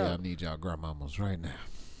that shit All y'all out. need y'all grandmamas right now.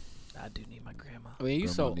 I do need my grandma. I mean, you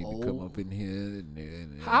Grandma so need old. to come up in here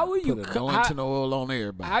and How will you put co- anointing oil on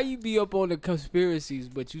everybody. How you be up on the conspiracies,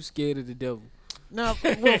 but you scared of the devil? Now,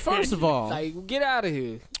 well, first of all, Like, get out of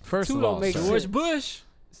here. first two of don't all, make sir, sense. George Bush.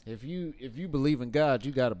 if you believe in God,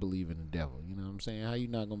 you gotta believe in the devil. You know what I'm saying? How you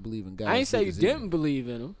not gonna believe in God? I ain't as say big you as he is? didn't believe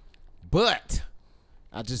in him. But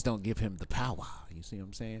I just don't give him the power. You see what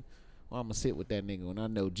I'm saying? Well, I'm gonna sit with that nigga when I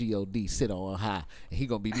know God sit on high, and he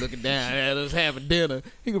gonna be looking down at us having dinner.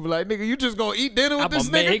 He gonna be like, "Nigga, you just gonna eat dinner with this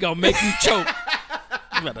He nigga? gonna make you choke.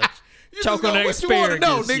 You better You choke just on gonna, that what you wanna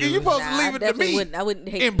know, asparagus, nigga? You supposed to Nah, leave I it to definitely me. wouldn't. I wouldn't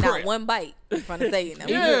in take prayer. not one bite in front of Satan.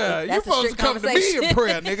 Yeah, you that's a supposed to strict come to me conversation. in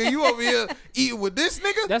prayer, nigga. You over here eating with this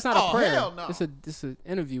nigga? That's not a prayer. Hell no. It's an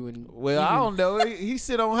interview. And Well, I don't know. He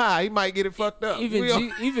sit on high. He might get it fucked up.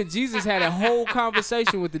 even Jesus had a whole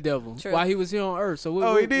conversation with the devil True. while he was here on earth. So what,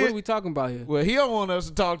 Oh, he did? what are we talking about here? Well, he don't want us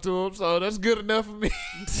to talk to him, so that's good enough for me.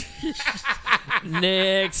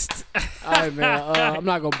 next. All right, man. I'm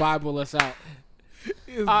not gonna Bible us out.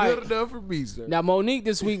 It's All good right. enough for me, sir. Now, MoNique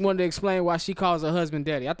this week wanted to explain why she calls her husband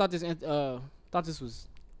daddy. I thought this was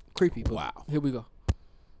creepy. But Wow. Here we go.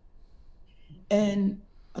 And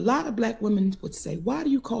a lot of black women would say, why do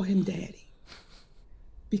you call him daddy?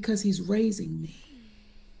 Because he's raising me.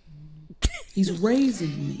 He's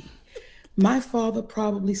raising me. My father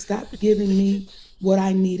probably stopped giving me what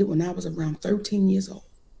I needed when I was around 13 years old.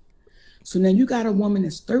 So now you got a woman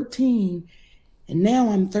that's 13, and now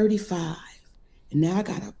I'm 35, and now I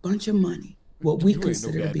got a bunch of money. What we You ain't no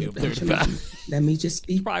consider to be a goddamn bunch of money. Let me just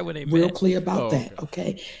be Probably when they real met. clear about that,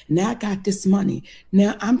 okay? Now I got this money.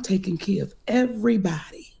 Now I'm taking care of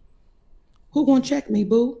everybody. Who gonna check me,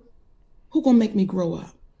 boo? Who gonna make me grow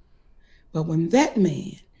up? But when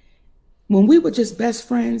When we were just best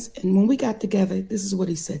friends and when we got together, this is what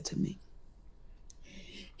he said to me.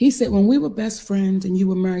 He said, when we were best friends and you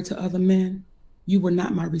were married to other men, you were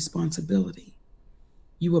not my responsibility.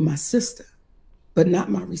 You were my sister, but not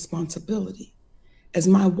my responsibility. As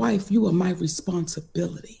my wife, you are my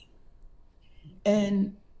responsibility.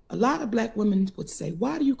 And a lot of black women would say,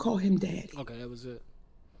 why do you call him daddy? Okay, that was it.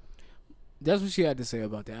 That's what she had to say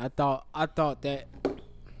about that. I thought that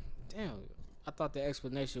the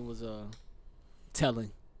explanation was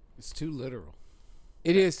telling. It's too literal.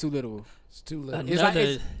 It is too literal. It's too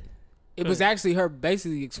literal. It was actually her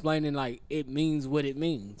basically explaining like it means what it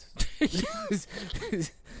means. That's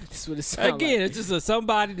what it sounds Again, like. it's just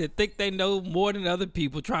somebody that think they know more than other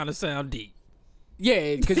people trying to sound deep.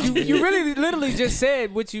 Yeah, because you really literally just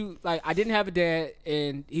said what you like. I didn't have a dad,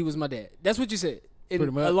 and he was my dad. That's what you said in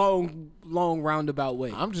Pretty much. a long roundabout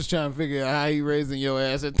way. I'm just trying to figure out how you raising your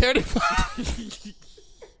ass at 35.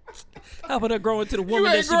 How about her growing to the woman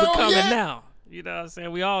that ain't she grown becoming yet? now? You know what I'm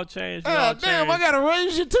saying? We all change. We all Damn, change. I gotta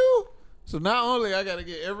raise you too. So not only I gotta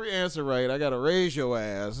get every answer right, I gotta raise your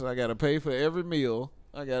ass. I gotta pay for every meal.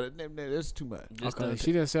 I gotta. That's too much. Okay,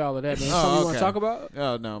 she didn't say all of that. Man. Oh, Something you want okay. to talk about?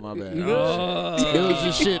 Oh no, my bad. You good? It was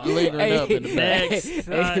just shit lingering up in the back.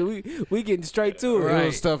 Next. we getting straight to it. There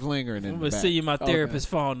was stuff lingering in I'm the gonna back. send you my therapist's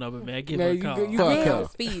phone number, man. Give her a Man, call. you Fuck good? her.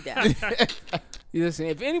 Speed down. Listen,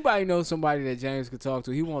 if anybody knows somebody that James could talk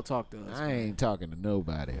to, he won't talk to us. I ain't talking to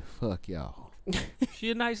nobody. Fuck y'all.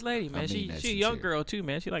 She a nice lady, man. I mean that She a young sincere. girl too,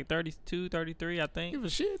 man. She like 32, 33, I think. Give a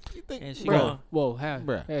shit. You think? And she Bruh, gone. Whoa,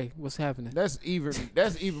 Bruh. hey, what's happening? that's even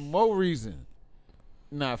more reason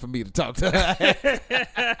not for me to talk to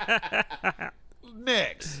her.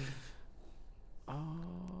 Next.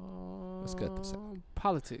 Let's cut this out.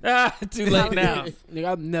 Politics. Too late now.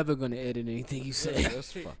 Nigga, I'm never gonna edit anything you say.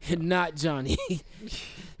 That's fucked up. Not Johnny.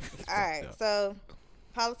 All right, so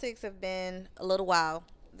politics have been a little wild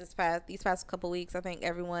these past couple weeks. I think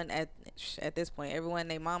everyone at this point, everyone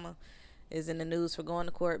named Mama is in the news for going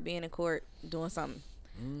to court, being in court, doing something.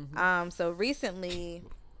 Mm-hmm. So recently,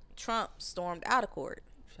 Trump stormed out of court.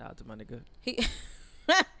 Shout out to my nigga. He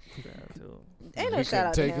Shout out to him. ain't no He shout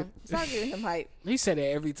out to couldn't take him. Stop giving him hype. He said that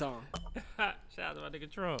every time. Shout out to my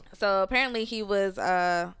nigga Trump. So apparently he was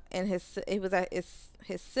at his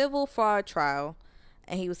civil fraud trial,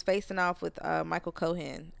 and he was facing off with Michael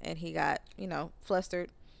Cohen, and he got flustered,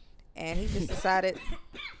 and he just decided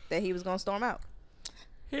that he was gonna storm out.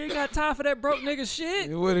 He ain't got time for that broke nigga shit.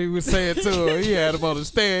 And what he was saying to her, he had him on the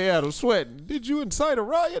stand, he had him sweating. Did you incite a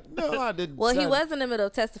riot? No, I didn't. Well, he incite was in the middle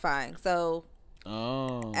of testifying, so it.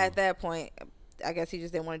 Oh. at that point, I guess he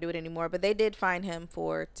just didn't want to do it anymore. But they did fine him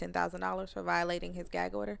for $10,000 for violating his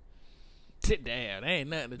gag order. Damn, that ain't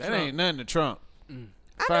nothing to That Trump. ain't nothing to Trump.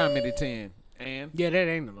 Find me the 10. And Yeah, that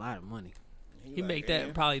ain't a lot of money. He make that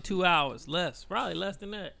in probably 2 hours less. Probably less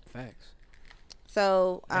than that. Facts.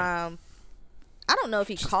 So I don't know if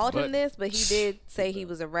he called him but- this, but he did say he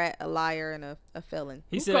was a rat, a liar, and a felon.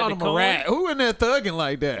 He who said called to him a Cohen, rat? Who in there thugging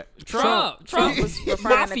like that? Trump was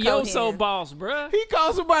referring to mafioso Cohen. boss, bruh. He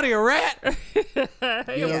called somebody a rat?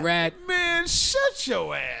 You're a rat. Man, shut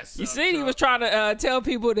your ass You up, see, he Trump. was trying to tell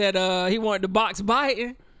people that he wanted the box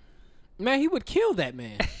biting. Man, he would kill that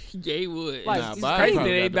man. Yeah, he would. Like, It's Biden crazy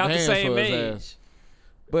probably that they got them about the hands same for his age. ass.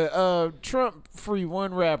 But Trump free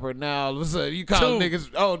one rapper. Now all of a sudden you call Two.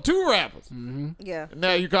 niggas two rappers. Yeah,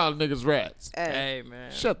 Now you calling niggas rats. Hey,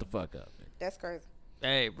 man. Shut the fuck up. that's crazy.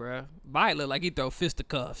 Hey, bruh. Biden look like he throw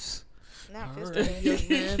fisticuffs. Not All fist right, young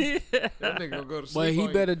man. That nigga gonna go to sleep. But he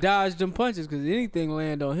on better dodge them punches because anything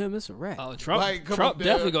land on him, it's a rat. Oh, Trump, Like, come Trump up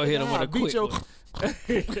there, definitely gonna hit him with "Nah, a beat quick your-" one.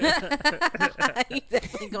 He definitely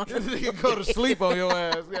That gonna. nigga go to sleep on your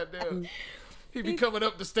ass. Goddamn. He be coming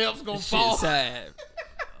up the steps, gonna Shit fall. sad.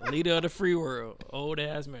 Leader of the free world. Old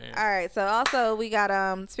ass man. All right, so also we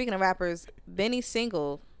got speaking of rappers, Benny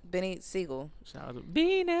Siegel. Shout out to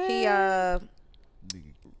Beanie.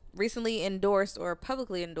 He recently endorsed or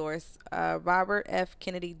publicly endorsed Robert F.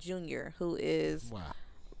 Kennedy Jr., who is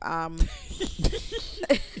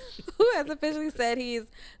who has officially said he's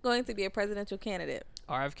going to be a presidential candidate.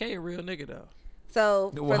 RFK a real nigga though.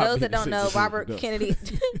 So for Why those that Benny don't know, Siegel? Robert Kennedy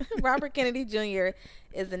Robert Kennedy Jr.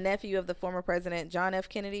 is the nephew of the former president John F.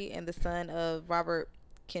 Kennedy and the son of Robert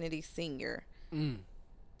Kennedy Sr.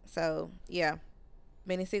 So yeah,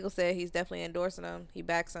 Benny Siegel said he's definitely endorsing him. He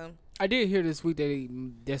backs him. I did hear this week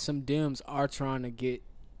that some Dems are trying to get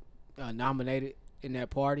nominated in that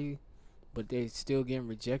party, but they still getting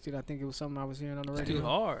rejected. I think it was something I was hearing on the It's radio. too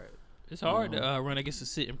hard. It's hard to run against a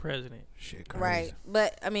sitting president. Shit crazy. Right.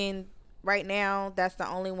 But I mean, right now that's the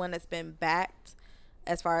only one that's been backed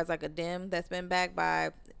as far as like a Dem that's been backed by,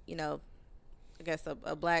 I guess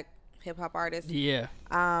a black hip hop artists. Yeah.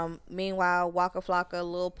 Meanwhile, Waka Flocka,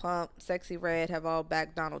 Lil Pump, Sexy Red have all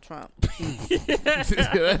backed Donald Trump.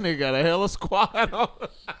 That nigga got a hella squad on.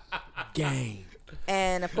 Gang.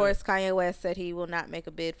 And of course, Kanye West said he will not make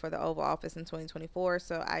a bid for the Oval Office in 2024.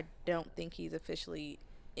 So I don't think he's officially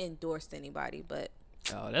endorsed anybody, but.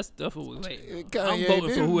 Oh, that's definitely. Wait, Kanye, I'm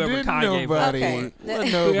voting for whoever Kanye votes. Okay.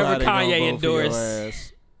 Whoever Kanye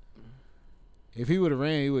endorsed. If he would have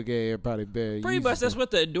ran, he would get everybody better. Pretty much that's what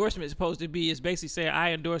the endorsement is supposed to be. It's basically saying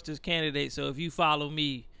I endorse this candidate, so if you follow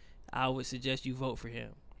me, I would suggest you vote for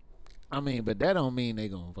him. I mean, but that don't mean they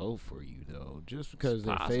gonna vote for you though. Just because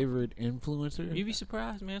their favorite influencer. You'd be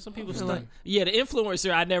surprised, man. Some people like, yeah, the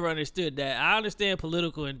influencer. I never understood that. I understand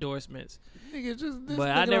political endorsements, nigga,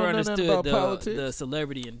 but I never understood the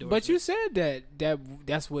celebrity endorsement. But you said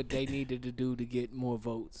that's what they needed to do to get more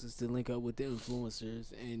votes, is to link up with the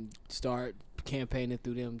influencers and start campaigning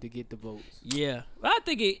through them to get the votes. Yeah, I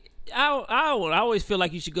think I always feel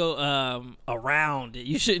like you should go around it.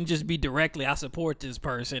 You shouldn't just be directly, I support this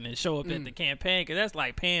person and show up at the campaign, because that's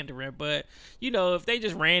like pandering. But, you know, if they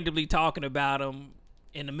just randomly talking about them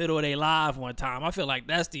in the middle of their live one time, I feel like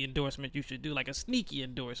that's the endorsement you should do, like a sneaky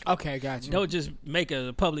endorsement. Okay, got you. Don't just make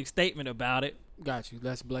a public statement about it. Got you.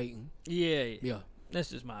 That's blatant. Yeah. That's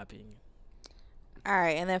just my opinion. All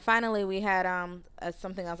right, and then finally we had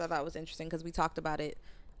something else I thought was interesting because we talked about it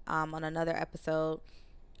on another episode.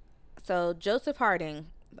 So Joseph Harding,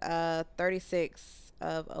 36,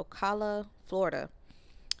 of Ocala, Florida.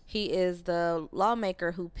 He is the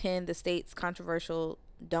lawmaker who penned the state's controversial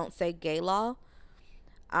 "Don't Say Gay" law.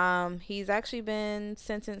 He's actually been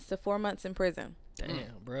sentenced to 4 months in prison. Damn,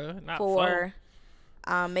 bro, not for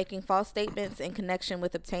making false statements in connection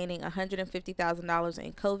with obtaining $150,000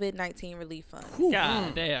 in COVID-19 relief funds.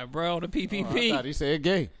 God damn, bro, the PPP. Oh, I thought he said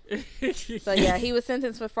gay. So yeah, he was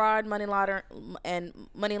sentenced for fraud, money laundering,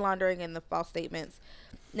 and the false statements.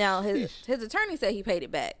 Now his attorney said he paid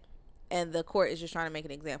it back, and the court is just trying to make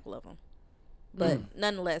an example of him. But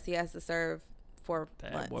nonetheless, he has to serve 4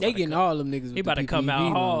 months. They getting all them niggas. He about to come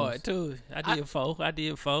out hard too. I did four.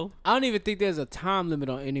 I don't even think there's a time limit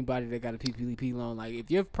on anybody that got a PPP loan. Like if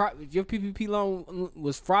your PPP loan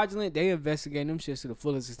was fraudulent, they investigate them shit to the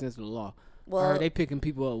fullest extent of the law. Well, they picking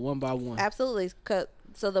people up one by one. Absolutely.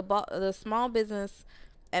 So the Small Business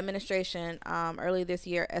Administration early this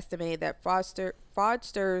year estimated that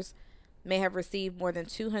fraudsters may have received more than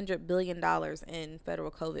 $200 billion in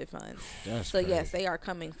federal COVID funds. That's crazy. Yes, they are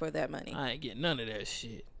coming for that money. I ain't getting none of that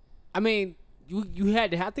shit. I mean, you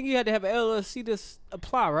had to. I think you had to have an LLC to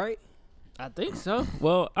apply, right? I think so.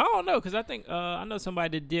 Well, I don't know, because I think I know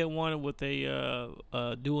somebody that did one with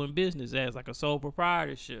a doing business as like a sole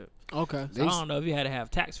proprietorship. Okay. So I don't know if you had to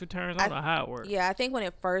have tax returns. I don't know how it works. Yeah, I think when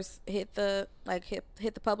it first hit the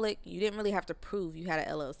public, you didn't really have to prove you had an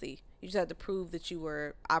LLC. You just had to prove that you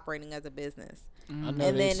were operating as a business. And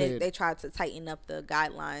then they tried to tighten up the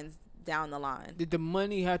guidelines down the line. Did the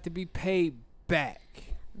money have to be paid back?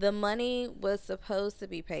 The money was supposed to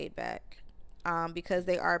be paid back because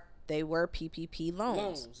they were PPP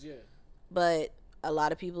loans. Yeah. But a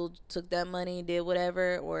lot of people took that money, did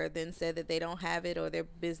whatever, or then said that they don't have it, or their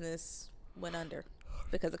business went under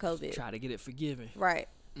because of COVID. Try to get it forgiven. Right.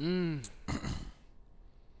 Oh,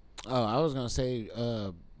 I was gonna say,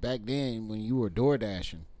 back then when you were door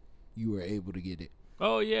dashing, you were able to get it.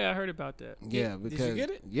 Oh yeah, I heard about that. Yeah, because did you get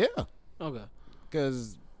it? Yeah. Okay.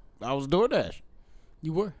 Because I was door dashing.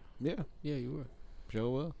 You were. Yeah. Yeah, you were. Sure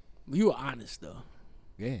was. You were honest though.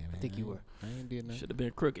 Yeah, man, I think you were. I ain't did nothing. Should have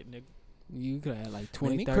been crooked, nigga. You could have had like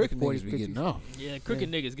 20, 30, crooked 40, niggas be 50. getting off. Yeah, crooked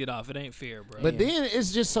niggas get off. It ain't fair, bro. But then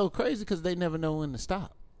it's just so crazy because they never know when to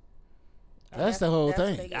stop. That's the whole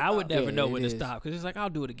thing. I would never know when to is. stop, because it's like, I'll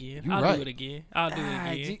do it again. You I'll right. do it again. I'll do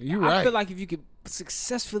it again. You right. I feel like if you could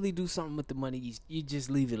successfully do something with the money, you just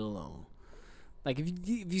leave it alone. Like if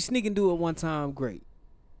you sneak and do it one time, great.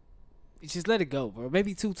 Just let it go, bro.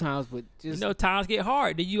 Maybe 2 times, but just times get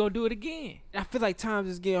hard. Then you gonna do it again. I feel like times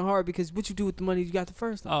is getting hard because what you do with the money you got the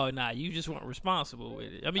first time. Oh nah, you just weren't responsible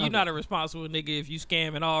with it. I mean, you're not a responsible nigga if you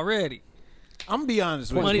scamming already. I'm gonna be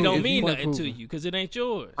honest with you. Money don't mean point nothing to proven. you because it ain't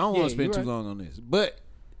yours. I don't want to spend you're too right. long on this, but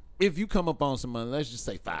if you come up on some money, let's just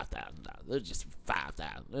say $5,000. Let's just $5,000.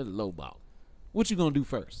 That's a low ball. What you gonna do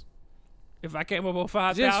first? If I came up on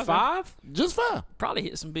 5,000, Just 5? Just 5. probably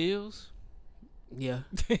hit some bills. Yeah.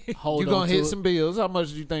 Hold You on gonna to hit it. some bills? How much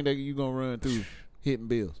do you think that you gonna run through hitting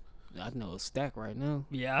bills? I know a stack right now.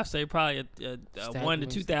 Yeah, I say probably a Stack 1 to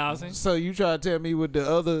wins. 2,000. So you try to tell me with the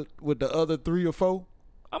other 3 or 4?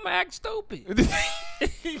 I'm gonna act stupid.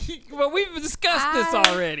 Well, we've discussed this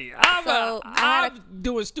already. I'm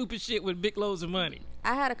doing stupid shit with big loads of money.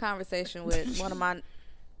 I had a conversation with one of my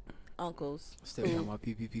uncles. Still got my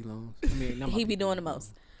PPP loans. I mean, not my He be PPP doing the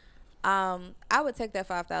loans. most. I would take that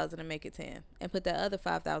 5,000 and make it 10, and put that other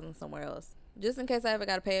 5,000 somewhere else, just in case I ever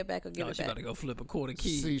got to pay it back or give it She back. about to go flip a quarter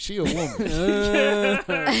key. See, she a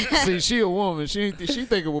woman. See, she a woman. She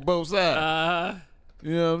thinking with both sides.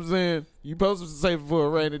 You know what I'm saying? You supposed to save it for a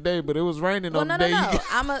rainy day, but it was raining on the day.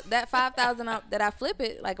 No. That 5,000 that I flip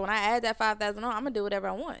it. Like when I add that 5,000 on, I'm gonna do whatever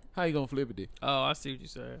I want. How you gonna flip it then? Oh, I see what you're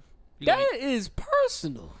saying. That is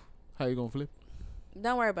personal. How you gonna flip it?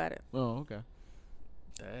 Don't worry about it. Oh, okay.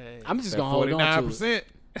 Dang. I'm just gonna hold on to it.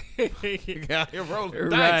 49%. You got here rolling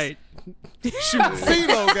dice. Right. Shooting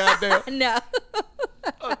CeeLo, goddamn. No.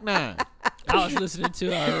 Fuck nah. I was listening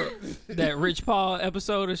to that Rich Paul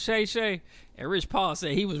episode of Shay Shay, and Rich Paul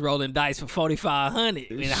said he was rolling dice for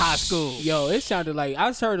 4,500 in high school. Yo, it sounded like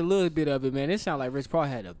I heard a little bit of it, man. It sounded like Rich Paul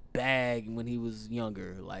had a bag when he was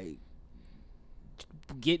younger, like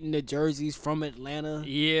getting the jerseys from Atlanta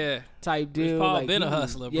Yeah. type deal. Rich Paul like, been he a was-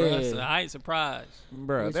 hustle, bro. Yeah. So I ain't surprised.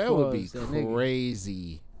 Bro, Rich that would Paul be is that nigga.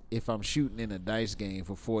 crazy if I'm shooting in a dice game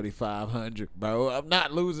for 4,500, bro. I'm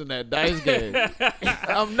not losing that dice game.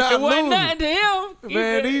 I'm not It wasn't losing. nothing to him.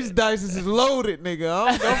 Man, these dice is loaded,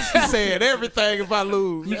 nigga. I'm saying everything if I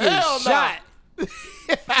lose. You get Hell shot.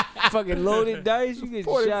 Fucking loaded dice, you get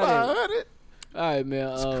shot at. 4,500? All right, man.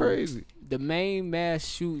 It's crazy. The main mass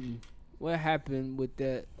shooting. What happened with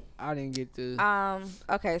that? I didn't get to.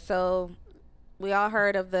 Okay, so we all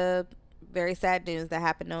heard of the very sad news that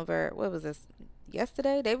happened over, what was this,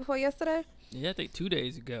 yesterday? Day before yesterday? Yeah, I think 2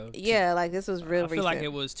 days ago. Yeah, like this was real I feel recent. like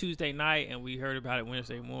it was Tuesday night, and we heard about it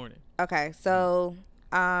Wednesday morning. Okay, so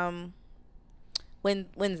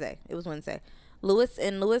Wednesday. It was Wednesday.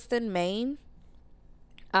 In Lewiston, Maine,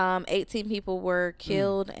 18 people were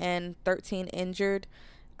killed and 13 injured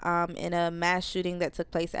in a mass shooting that took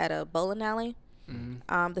place at a bowling alley.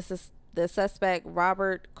 This is the suspect,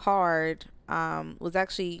 Robert Card, was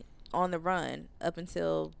actually on the run up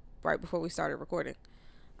until right before we started recording.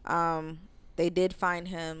 They did find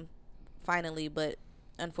him finally, but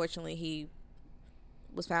unfortunately he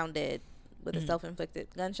was found dead with a self-inflicted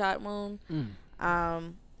gunshot wound.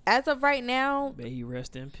 As of right now, May he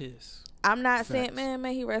rest in peace. I'm not saying, man,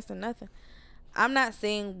 he rest in nothing. I'm not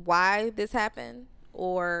saying why this happened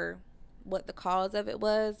or what the cause of it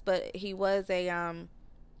was, but he was a, I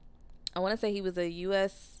want to say he was a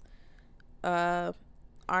U.S.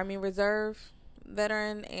 Army Reserve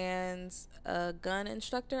veteran and a gun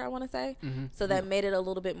instructor, I want to say. So that made it a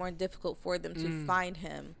little bit more difficult for them to find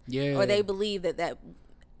him. Yeah. Or they believe that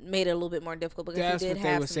made it a little bit more difficult because That's he did what they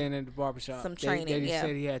have were saying in the barbershop. some training. They yeah.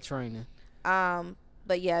 said he had training.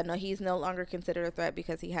 But yeah, no, he's no longer considered a threat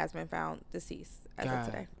because he has been found deceased as of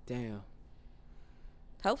today. Damn.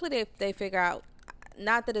 Hopefully they figure out,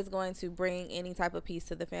 not that it's going to bring any type of peace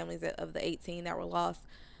to the families of the 18 that were lost,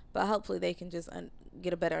 but hopefully they can just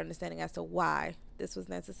get a better understanding as to why this was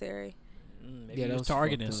necessary. Maybe Yeah, he that was was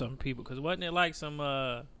targeting fucked up. some people, because wasn't it like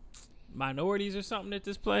some minorities or something at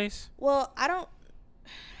this place? Well, I don't.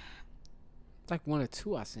 It's like one or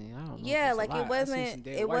two I seen. I don't know. if Yeah, it's a like lot. it I seen wasn't. some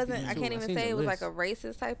dead It white wasn't. people, I too. can't even seen say the it was like list. a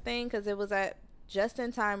racist type thing because it was at Just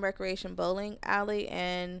in Time Recreation Bowling Alley,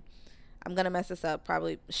 and I'm gonna mess this up.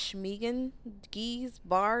 Probably Schmiegen Geese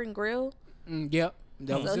Bar and Grill. Yep.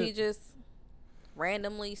 That was So it. he just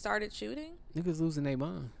randomly started shooting. Niggas losing their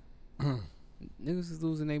mind. Niggas is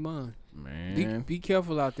losing their mind. Man. Be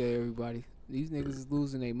careful out there, everybody. These niggas is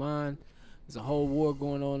losing their mind. There's a whole war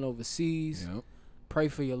going on overseas. Yep. Pray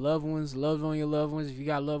for your loved ones. Love on your loved ones. If you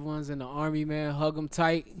got loved ones in the army, man, hug them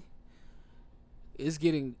tight. It's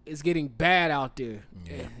getting bad out there.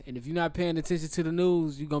 Yeah. And if you're not paying attention to the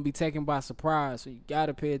news, you're gonna be taken by surprise. So you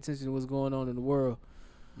gotta pay attention to what's going on in the world.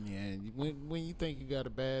 Yeah, when you think you got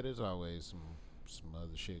it bad, there's always some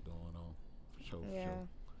other shit going on. For sure, Yeah. for sure.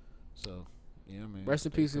 So, yeah, man. Rest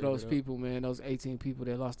in stay peace to prayed those up. people, man. Those 18 people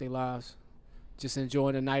that lost their lives. Just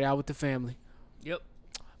enjoying the night out with the family. Yep.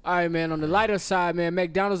 All right, man. On the lighter side, man,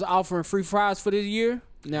 McDonald's offering free fries for this year.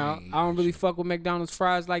 Now, I don't really fuck with McDonald's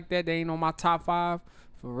fries like that. They ain't on my top 5.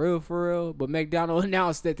 For real. But McDonald's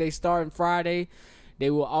announced that they starting Friday. They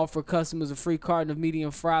will offer customers a free carton of medium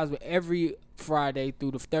fries with every Friday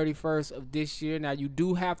through the 31st of this year. Now, you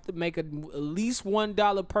do have to make at least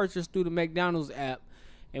 $1 purchase through the McDonald's app.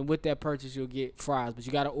 And with that purchase, you'll get fries. But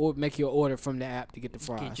you got to make your order from the app to get the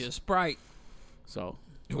fries. Get your Sprite. So,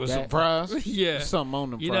 It was that- some fries. Yeah. Something on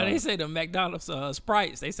them You fries. know, they say the McDonald's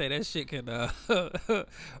Sprites, they say that shit can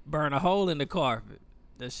burn a hole in the carpet.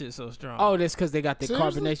 That shit's so strong. Oh, that's because they got the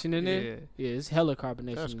Seriously? carbonation in there? Yeah. Yeah, it's hella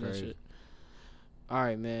carbonation That's in that crazy. shit. All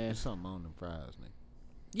right, man. There's something on them fries, nigga.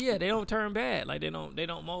 Yeah, they don't turn bad. Like, they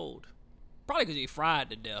don't mold. Probably because they fried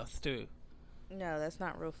to death, too. No, that's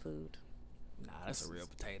not real food. Nah, that's a real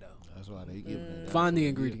potato. That's why they give it. Find the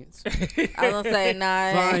ingredients. I was gonna say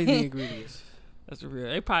nah. Find the ingredients. That's real.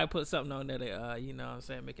 They probably put something on there that, you know what I'm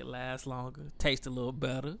saying, make it last longer, taste a little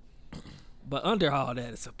better. But under all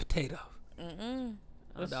that, it's a potato.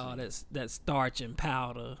 Under all that starch and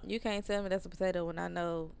powder. You can't tell me that's a potato when I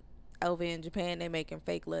know over in Japan they making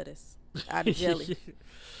fake lettuce out of jelly.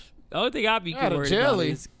 The only thing I'd be Out of worried jelly?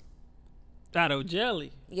 about is out of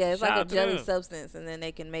jelly. Yeah, it's Shout like a out to jelly them. substance, and then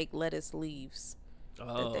they can make lettuce leaves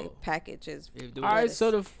that they package as If do All right, lettuce.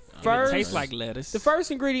 so the It first tastes like lettuce. the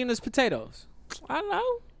first ingredient is potatoes. I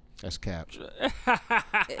know. That's cap. Is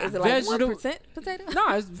it like vegetable- 1% potato?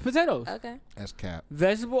 No, it's potatoes. Okay. That's cap.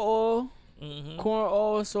 Vegetable oil, Mm-hmm. corn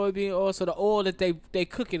oil, soybean oil. So the oil that they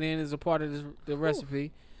cook it in is a part of the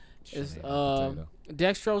recipe. It's potato.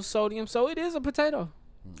 dextrose sodium, so it is a potato.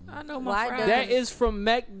 I know my Why fries. does That is from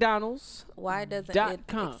McDonald's Why doesn't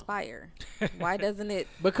 .com. it expire? Why doesn't it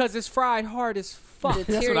because it's fried hard as fuck.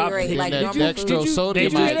 deteriorate thinking. like that normal dextrose food? They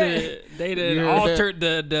sodium. you just hear they You heard altered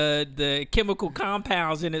the chemical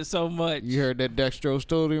compounds in it so much. You heard that dextrose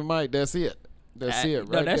sodium, Mike? That's it. That's it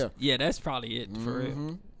No, right that's, there. yeah, that's probably it for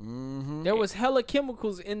real. There was hella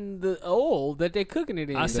chemicals in the oil that they cooking it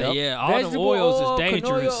in. I say, yeah, all them Vegetable oils oil, is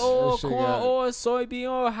dangerous. Canola oil, That shit corn got it. oil, soybean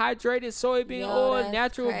oil, hydrated soybean Yo, oil, that's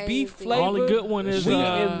natural beef crazy. flavor. Only good one is wheat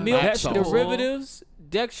and milk vegetable oil. derivatives,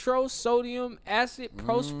 dextrose, sodium, acid,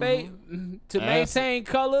 phosphate to maintain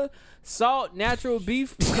color, salt, natural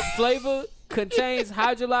beef flavor, contains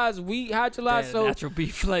hydrolyzed wheat, hydrolyzed That natural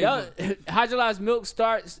beef flavor. hydrolyzed milk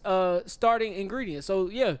starting ingredient. So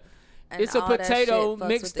yeah, And it's a all that potato shit fucks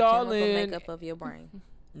mixed with the all chemical in. makeup of your brain.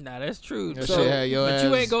 Nah, that's true. That So, shit had your but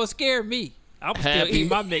you ass ain't gonna scare me. I'm still happy. eat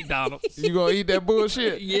my McDonald's. You gonna eat that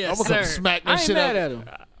bullshit? Yes, I'm gonna come sir. smack I that ain't shit mad out.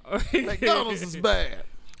 at him. McDonald's is bad.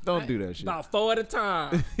 Don't do that shit. About 4 at a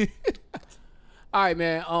time. All right,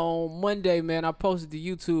 man. On Monday, man, I posted to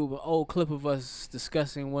YouTube an old clip of us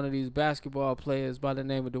discussing one of these basketball players by the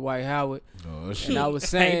name of Dwight Howard. Oh shit! And I was Hey,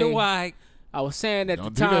 saying, Dwight. I was saying at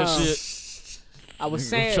Don't the do time, that shit. I was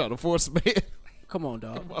Trying saying, to force a man. come on,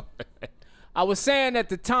 dog. I was saying at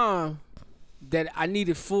the time that I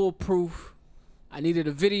needed full proof. I needed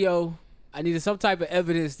a video. I needed some type of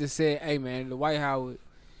evidence that said, "Hey, man, Dwight Howard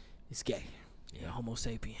is gay." Yeah, Homo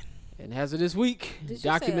sapien. And as of this week, Did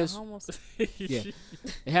documents. you say Yeah.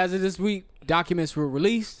 And as of this week, documents were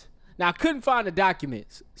released. Now, I couldn't find the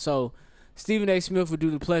documents. So, Stephen A. Smith would do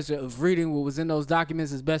the pleasure of reading what was in those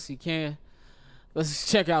documents as best he can. Let's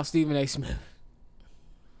check out Stephen A. Smith.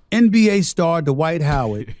 NBA star Dwight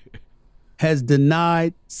Howard has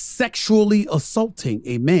denied sexually assaulting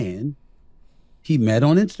a man he met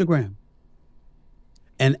on Instagram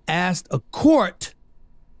and asked a court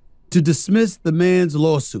to dismiss the man's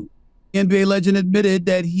lawsuit. NBA legend admitted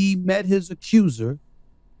that he met his accuser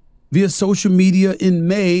via social media in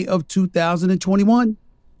May of 2021.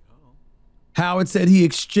 Howard said he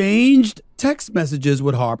exchanged text messages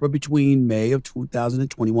with Harper between May of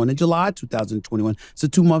 2021 and July 2021. It's a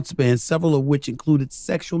 2-month span, several of which included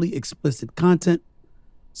sexually explicit content,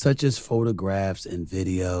 such as photographs and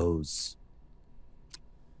videos.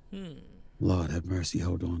 Lord have mercy.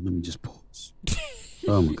 Hold on. Let me just pause.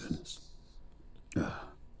 Oh, my goodness.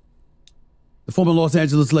 The former Los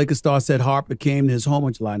Angeles Lakers star said Harper came to his home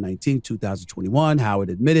on July 19, 2021. Howard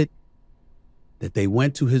admitted that they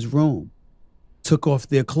went to his room, took off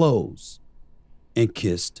their clothes, and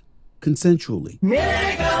kissed consensually.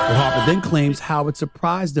 But Harper then claims Howard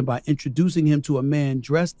surprised him by introducing him to a man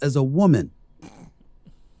dressed as a woman.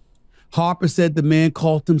 Harper said the man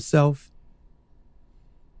called himself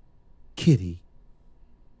Kitty.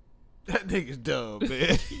 That nigga's dumb,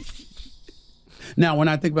 man. Now, when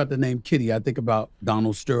I think about the name Kitty, I think about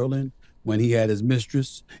Donald Sterling when he had his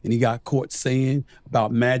mistress and he got caught saying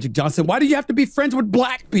about Magic Johnson, why do you have to be friends with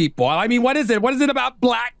black people? I mean, what is it? What is it about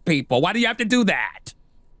black people? Why do you have to do that?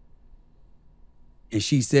 And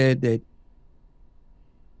she said that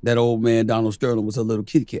that old man, Donald Sterling, was a little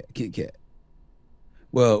kitty cat.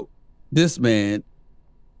 Well, this man,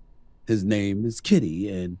 his name is Kitty,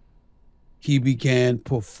 and he began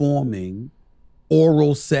performing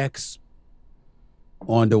oral sex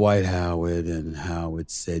on Dwight Howard, and Howard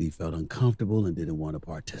said he felt uncomfortable and didn't want to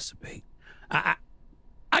participate. I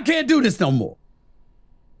can't do this no more.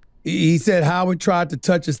 He said Howard tried to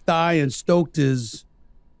touch his thigh and stoked his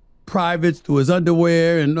privates through his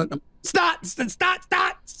underwear and stop.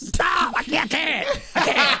 I can't.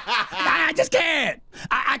 I just can't.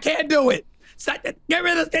 I can't do it. Stop, get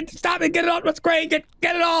rid of it. Stop it. Get it off the screen. Get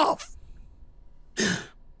it off.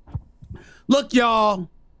 Look, y'all.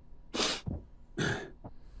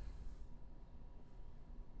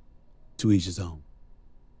 To each his own.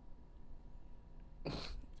 All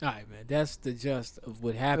right, man. That's the gist of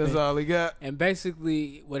what happened. That's all he got. And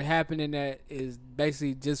basically, what happened in that is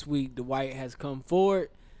basically this week, Dwight has come forward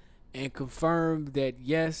and confirmed that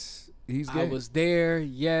yes, I was there.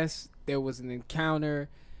 Yes, there was an encounter.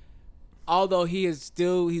 Although he's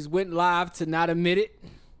went live to not admit it.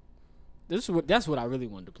 That's what I really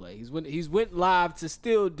wanted to play. He's went live to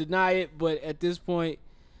still deny it, but at this point,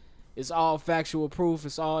 it's all factual proof.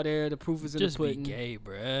 It's all there. The proof is in the pudding. Just be gay,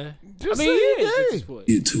 bruh. I mean, he is at this point.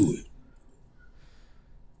 Get to it.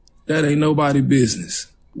 That ain't nobody business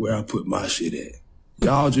where I put my shit at.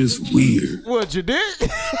 Y'all just weird. What you did?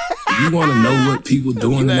 You want to know what people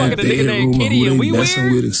doing in that bedroom or who they messing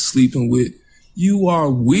with and sleeping with? You are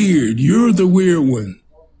weird. You're the weird one.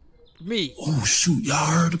 Me. Oh, shoot. Y'all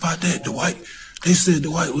heard about that? Dwight. They said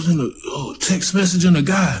Dwight was in a text messaging a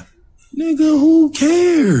guy. Nigga, who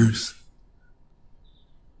cares?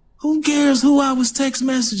 Who cares who I was text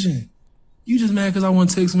messaging? You just mad because I want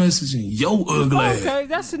text messaging. Yo, ugly ass. Okay,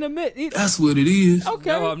 that's an admit. That's what it is. Okay.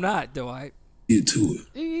 No, I'm not, Dwight. Get to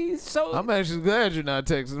it. So I'm actually glad you're not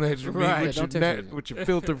texting me with your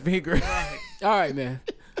filter finger. All right, man.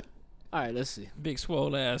 All right, let's see. Big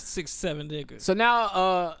swole ass 6'7" nigga. So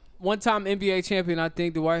now, one-time NBA champion, I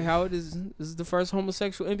think Dwight Howard is the first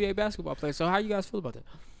homosexual NBA basketball player. So how you guys feel about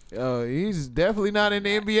that? He's definitely not in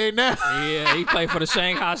the NBA now. Yeah, he played for the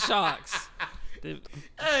Shanghai Sharks.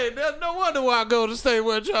 Hey, that's no wonder why I go to State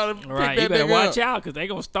where trying to pick Right, that you better nigga watch up. out because they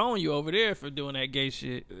gonna stone you over there for doing that gay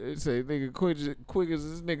shit. They say nigga quick as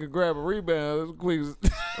this nigga grab a rebound, as quick as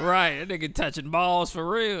Right, that nigga touching balls for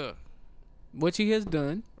real. Which he has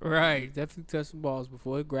done. Right. He's definitely touched some balls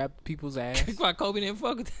before. He grabbed people's ass. That's why Kobe didn't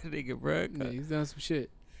fuck with that nigga, bro. Yeah, he's done some shit.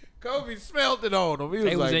 Kobe smelled it on him. He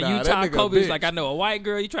They was was like, in nah, Utah. that nigga Kobe a was bitch. like, I know a white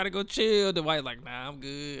girl. You try to go chill. The white like, nah, I'm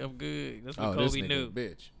good. That's what this Kobe nigga knew. a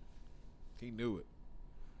bitch. He knew it.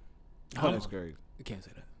 Oh, That's crazy. You can't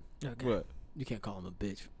say that. Okay. What? You can't call him a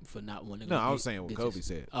bitch for not wanting to No, go I was get saying what bitches. Kobe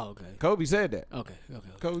said. Oh, okay. Kobe said that. Okay.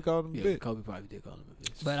 Kobe called him a Yeah, bitch. Kobe probably did call him a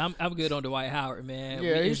bitch. But I'm good on Dwight Howard, man.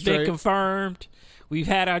 Yeah, he's it's been straight. confirmed. We've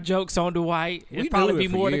had our jokes on Dwight. We It'll knew probably it be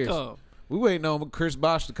for more years. to come. We waiting on Chris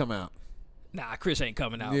Bosh to come out. Nah, Chris ain't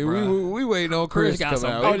coming out, Yeah, bro. we waiting on Chris to got come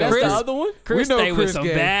some- out. Oh, We That's know the Chris- other one? Chris we know stay with Chris some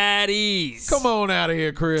gay. baddies. Come on out of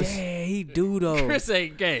here, Chris. Yeah, he do though. Chris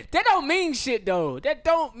ain't gay. That don't mean shit though. That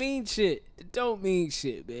don't mean shit. It don't mean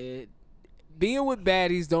shit, man. Being with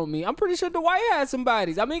baddies don't mean. I'm pretty sure Dwight had some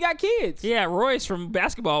baddies. I mean, he got kids. Yeah, Royce from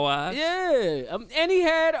Basketball Wives. Yeah. And he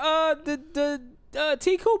had the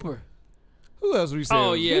T Cooper. Who else we said?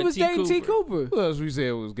 Oh, was- yeah. He was T. dating T Cooper. Cooper. Who else we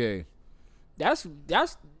said was gay? That's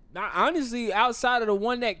honestly outside of the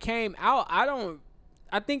one that came out.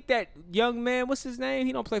 I think that young man, what's his name?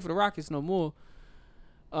 He don't play for the Rockets no more.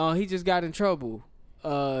 He just got in trouble.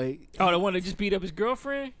 Oh, the one that just beat up his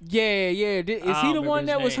girlfriend? Yeah. Is he the remember one his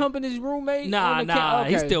that was name. humping his roommate? Nah. on the ca-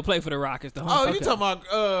 He okay. still play for the Rockets. The Oh, hump. you talking about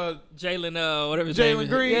Jalen, whatever his name Jalen is.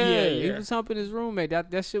 Green? Yeah, Yeah. he was humping his roommate.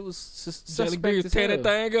 That shit was suspect Jalen Green was as tearing hell.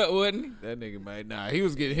 that thing up, wasn't he? that nigga, man? Nah, he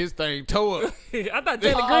was getting his thing tore up. I thought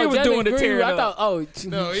Jalen Green was doing the tear I up. thought,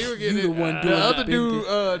 No, he was getting you the it. one The doing other it.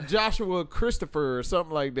 dude, Joshua Christopher or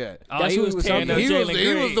something like that. Oh, That's he who was was tearing up humping. He Jalen was,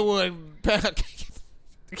 Green. he was the one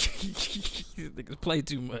These niggas play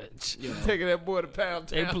too much. taking that boy to Pound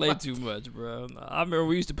They Town. play too much, bro. I remember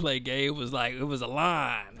we used to play gay. It was like, it was a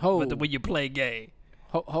line. Ho. But when you play gay.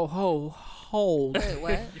 Hold. Wait,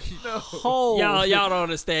 what? Hold. Y'all don't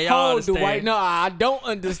understand. Y'all Hold, understand. Dwight. No, I don't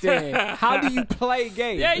understand. How do you play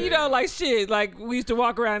gay? Yeah, you know, like shit. Like we used to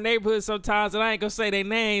walk around neighborhoods sometimes, and I ain't gonna say their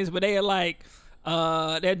names, but they are like,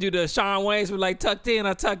 they do the Sean Wayne's with like tucked in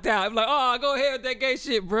or tucked out. I'm like, oh, go ahead with that gay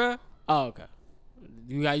shit, bruh. Oh, okay.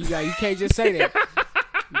 You can't just say that.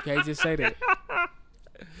 You can't just say that.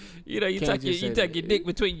 You know, you Can't tuck your just say tuck your that. dick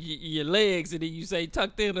between your legs, and then you say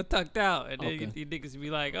tucked in or tucked out, and then Okay. you niggas be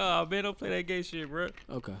like, oh man, don't play that gay shit, bruh.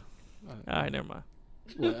 Okay. All right, never mind.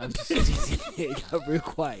 Well, I'm just it got real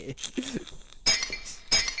quiet.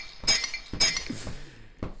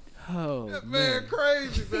 Oh Man, man.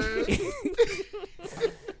 crazy, man.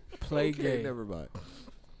 Play Okay, gay. never mind.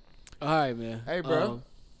 All right, man. Hey, bro.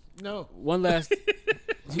 No. One last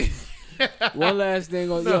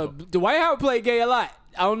thing on Dwight Howard played gay a lot.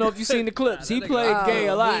 I don't know if you seen the clips. He played gay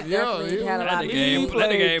a lot. He definitely had a lot That of nigga ain't played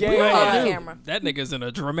playing. gay on camera. That nigga's in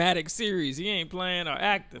a dramatic series. He ain't playing or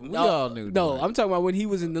acting. We all knew No, Dwight. I'm talking about when he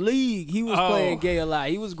was in the league. He was playing gay a lot.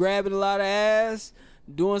 He was grabbing a lot of ass,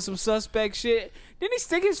 doing some suspect shit. Didn't he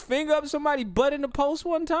stick his finger up somebody's butt in the post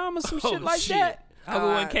one time or some shit like that? I would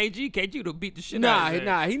want KG. KG would have beat the shit out of him.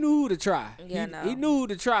 Nah, he knew who to try. Yeah, he knew who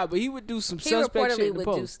to try, but he would do some He suspect shit in reportedly the would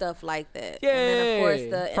post. do stuff like that. Yeah. And then, of course,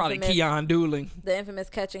 the Probably infamous, Keon dueling. the infamous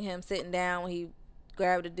catching him sitting down when he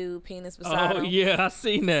grabbed a dude penis beside him. Oh, yeah, I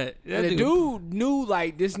seen that. And the dude knew,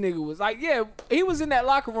 like, this nigga was like, yeah, he was in that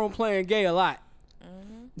locker room playing gay a lot.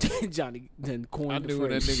 Johnny then coined I the knew when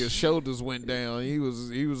that phrase. nigga's shoulders went down. He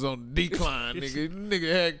was on decline, nigga.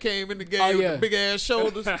 Nigga had came in the game Oh, yeah. with the big ass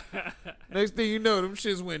shoulders. Next thing you know, them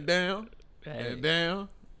shits went down and down.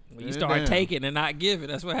 When you start taking and not giving,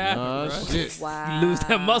 that's what happens, bro. Shit. Wow. You lose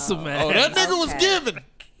that muscle, man. Oh, that nigga was giving.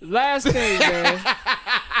 Last thing, man.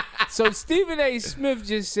 So Stephen A. Smith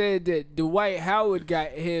just said that Dwight Howard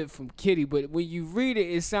got head from Kitty, but when you read it,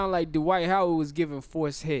 it sounds like Dwight Howard was giving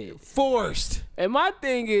forced head. Forced. And my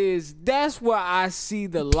thing is, that's where I see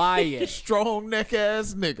the lie at. Strong neck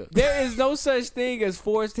ass nigga. There is no such thing as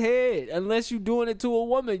forced head unless you're doing it to a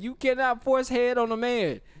woman. You cannot force head on a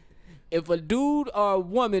man. If a dude or a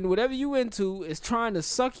woman, whatever you into, is trying to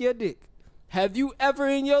suck your dick, have you ever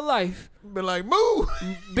in your life been like, move?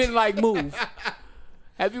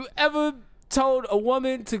 Have you ever told a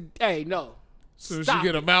woman to, hey, no, Soon as stop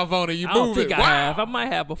you get a mouth on it, you I don't move think it. I Wow. have. I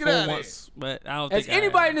might have before outta once, but I don't Has think I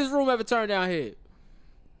anybody have. in this room ever turned down head?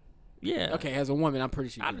 Yeah. Okay, as a woman, I'm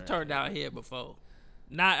pretty sure. I've turned down head before.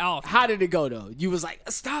 Not often. How did it go though? You was like,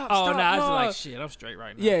 stop. Oh, stop, no, I was no. like, shit, I'm straight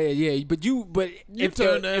right now. Yeah. But if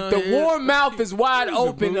turned down the head. warm mouth is wide You's a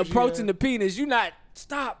open, bougie approaching ass. the penis, you not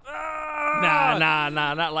stop. Nah,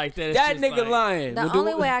 not like that. It's That just nigga like, lying. The Well,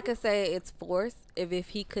 only way I could say it's forced if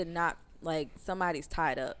he could not, like, somebody's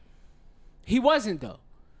tied up. He wasn't though.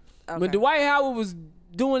 Okay. When Dwight Howard was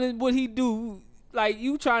doing what he do, like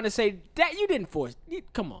you trying to say that you didn't force.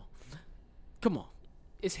 Come on,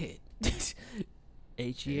 it's head.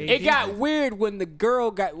 H-E-A-D. It got weird when the girl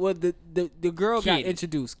got the girl got Kitty.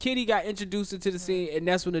 introduced. Kitty got introduced into the scene, and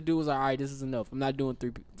that's when the dude was like, all right, this is enough. I'm not doing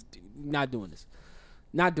not doing this.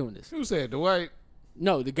 Who said Dwight?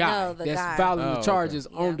 No, the guy No, the that's guy. filing Oh, the charges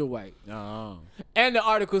okay. on Yeah. Dwight. Oh. And the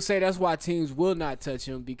article say that's why teams will not touch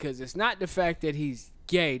him because it's not the fact that he's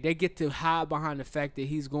gay. They get to hide behind the fact that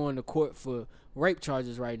he's going to court for rape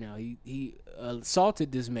charges right now. He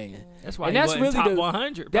assaulted this man. That's why And he that's wasn't really top the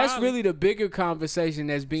 100. That's probably. really the bigger conversation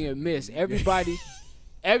that's being missed.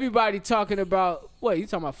 Everybody talking about what you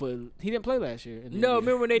talking about? He didn't play last year. No,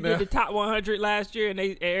 remember when they did the top 100 last year and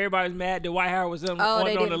everybody was mad Dwight Howard was on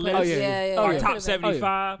they the didn't list? put it. Oh, Or yeah. top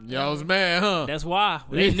 75. Y'all was mad, huh? That's why.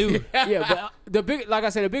 They knew. Yeah, but the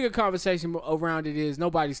bigger conversation around it is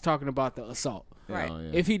nobody's talking about the assault. Right. Oh,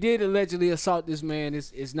 yeah. If he did allegedly assault this man,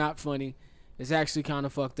 it's not funny. It's actually kind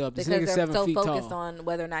of fucked up. This Because nigga's they're 7 so feet focused tall. on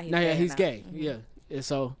whether or not he's Nah, gay. yeah, or he's not. gay. Yeah, and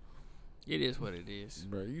so It is what it is.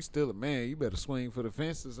 Bro, you still a man. You better swing for the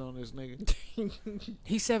fences on this nigga.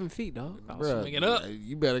 he's 7 feet, dog. Bruh, swing it up.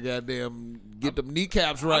 You better goddamn get them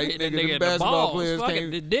kneecaps I'm right, hitting that nigga. nigga Them in the basketball balls. players Fuck it,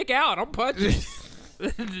 can't. the dick out. I'm punching.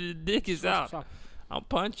 The dick is out. I'm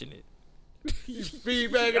punching it.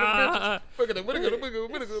 Feedback in the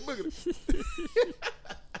bitches.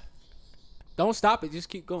 Don't stop it. Just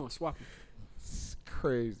keep going. Swap it.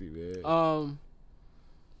 Crazy, man.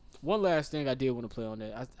 One last thing I did want to play on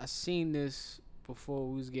that. I seen this before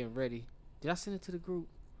we was getting ready. Did I send it to the group?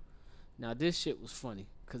 Now this shit was funny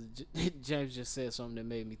because James just said something that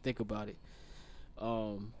made me think about it.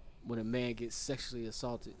 When a man gets sexually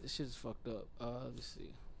assaulted, this shit is fucked up. Let's see.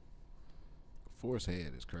 Force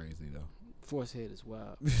head is crazy though. Force head is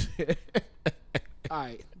wild. All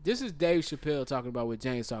right, this is Dave Chappelle talking about what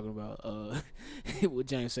James talking about. What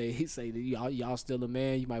James say? He say that y'all still a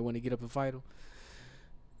man. You might want to get up and fight him.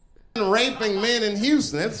 Raping men in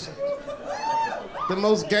Houston. That's the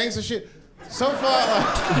most gangster shit. So far,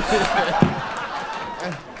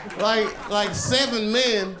 like 7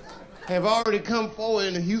 men have already come forward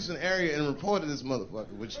in the Houston area and reported this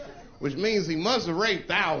motherfucker, which means he must have raped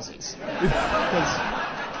thousands.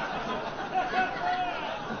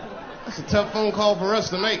 That's a tough phone call for us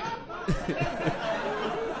to make.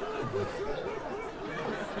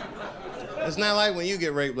 It's not like when you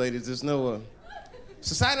get raped, ladies. There's no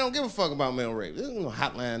society don't give a fuck about male rape. There's no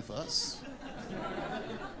hotline for us.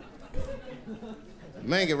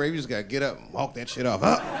 Man get raped, you just gotta get up and walk that shit off.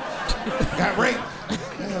 Up, got raped.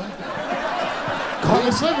 Call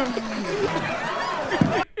me slipping.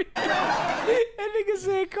 That nigga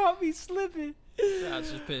said, "Caught me slipping."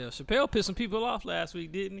 Chappelle pissed some people off last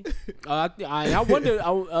week, didn't he? I wonder.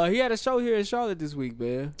 He had a show here in Charlotte this week,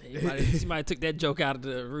 man. He might have took that joke out of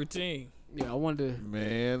the routine. Yeah, I wonder.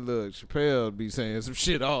 Man, look, Chappelle be saying some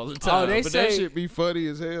shit all the time. they but say, that shit be funny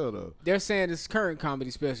as hell, though. They're saying this current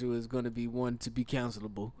comedy special is going to be one to be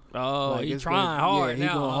cancelable. Oh, Like, he's it's trying gonna- hard yeah, he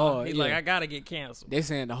now. going hard. He's yeah. like, I gotta get canceled. They're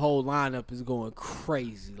saying the whole lineup is going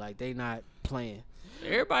crazy. Like, they not playing.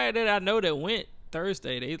 Everybody that I know that went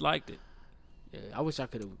Thursday, they liked it. Yeah, I wish I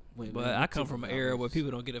could have went. But man. I come from an era where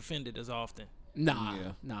people don't get offended as often. Nah.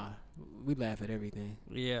 We laugh at everything.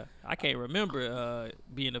 Yeah, I can't remember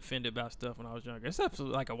being offended about stuff when I was younger, except for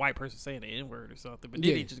like a white person saying the N-word or something. But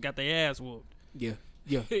then they just got their ass whooped. Yeah.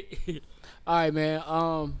 All right, man.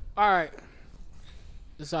 All right.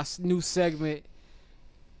 This is our new segment,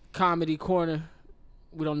 Comedy Corner.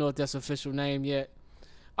 We don't know if that's official name yet.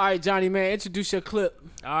 All right, Johnny, man, introduce your clip.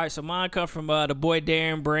 All right, so mine come from the boy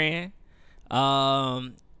Darren Brand.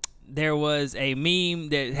 There was a meme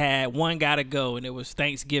that had one gotta go, and it was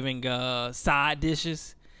Thanksgiving side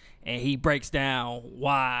dishes, and he breaks down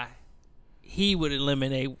why he would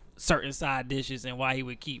eliminate certain side dishes and why he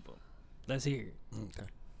would keep them. Let's hear it.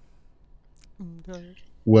 Okay.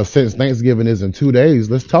 Well, since Thanksgiving is in 2 days,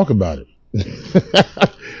 let's talk about it.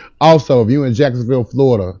 Also, if you're in Jacksonville,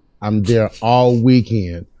 Florida, I'm there all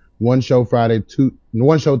weekend. One show Thursday, 2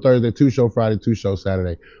 show Friday, 2 show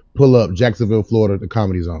Saturday. Pull up Jacksonville, Florida, the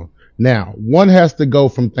Comedy Zone. Now, one has to go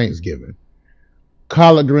from Thanksgiving.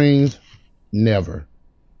 Collard greens, never.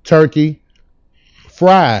 Turkey,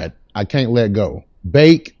 fried, I can't let go.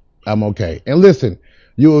 Bake, I'm okay. And listen,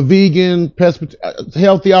 you're a vegan,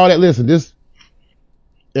 healthy, all that. Listen,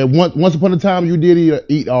 once upon a time, you did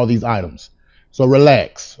eat all these items. So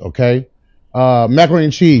relax, okay? Macaroni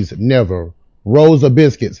and cheese, never. Rolls of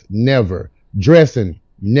biscuits, never. Dressing,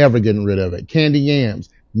 never getting rid of it. Candy yams,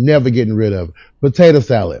 never getting rid of it. Potato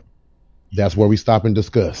salad, that's where we stop and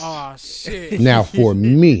discuss. Oh, shit. Now, for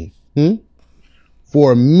me,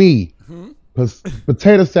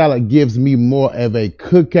 potato salad gives me more of a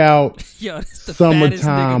cookout, Yo, that's the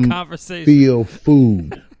summertime conversation. feel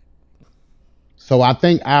food. So I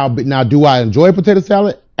think now, do I enjoy potato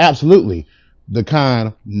salad? Absolutely. The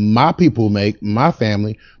kind my people make, my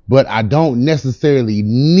family, but I don't necessarily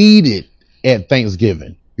need it at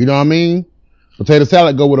Thanksgiving. You know what I mean? Potato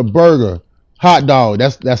salad go with a burger, hot dog.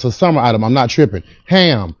 That's a summer item. I'm not tripping.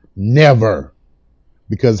 Ham, never.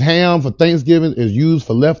 Because ham for Thanksgiving is used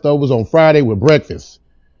for leftovers on Friday with breakfast.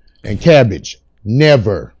 And cabbage,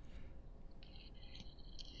 never.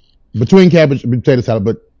 Between cabbage and potato salad,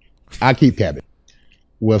 but I keep cabbage.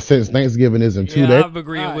 Well, since Thanksgiving is in 2 days. I'm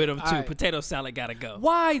agreeing with him too. Right. Potato salad gotta go.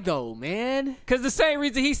 Why, though, man? Because the same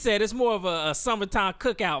reason he said, it's more of a summertime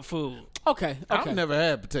cookout food. Okay. I've never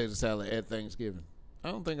had potato salad at Thanksgiving.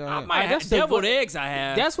 I don't think I have. I might have deviled eggs. I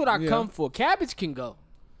have. That's what I come for. Cabbage can go.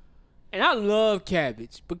 And I love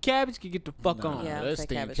cabbage, but cabbage can get the fuck on. Yeah, that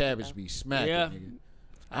steamed cabbage be smacking. Yeah. Nigga.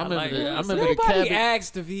 I remember Nobody the cabbage.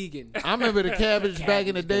 asked the vegan. I remember the cabbage back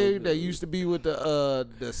in the day that used to be with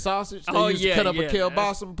the sausage. They used to cut up a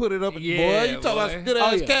kielbasa and put it up. Boy, you talking about some good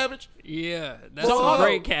ass cabbage? Yeah, that's So some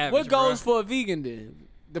great cabbage. what goes bro. for a vegan then?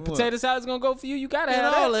 The potato salad's gonna go for you. You gotta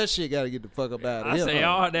have all that. that shit. Got to get the fuck up out of I here. say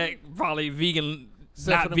all that probably vegan, Except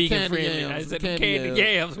for not them vegan candy friendly. yams, I them said the candy candy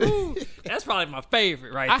yams. Ooh, that's probably my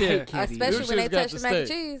favorite right I there. hate candy. Especially when they got touch to the mac and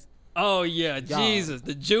stay. cheese. Oh yeah, Jesus,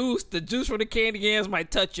 the juice from the candy yams might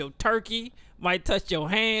touch your turkey, might touch your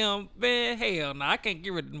ham. Man, hell no, I can't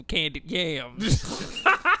get rid of them candy yams.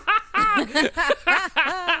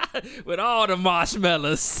 With all the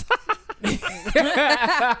marshmallows.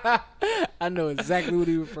 I know exactly what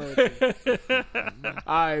he referred to.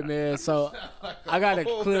 All right, man. So I got a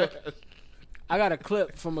clip. I got a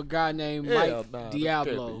clip from a guy named Mike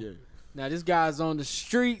Diablo. Now this guy's on the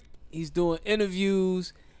street. He's doing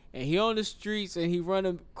interviews, and he on the streets, and he run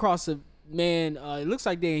across a man. It looks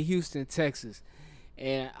like they're in Houston, Texas,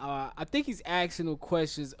 and I think he's asking him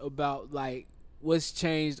questions about like what's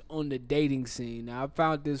changed on the dating scene. Now I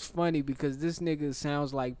found this funny because this nigga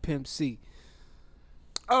sounds like Pimp C.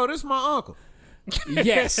 Oh, this is my uncle.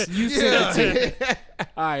 Yes, you said it too.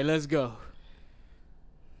 All right, let's go.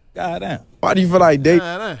 Goddamn. Why do you feel like dating?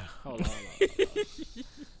 Hold on.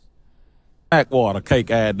 Backwater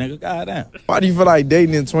cake ass nigga. Goddamn. Why do you feel like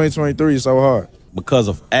dating in 2023 is so hard? Because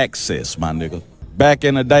of access, my nigga. Back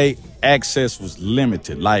in the day, access was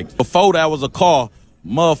limited. Like, before there was a car,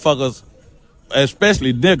 motherfuckers,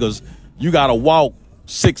 especially niggas, you gotta walk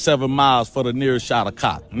 6-7 miles for the nearest shot of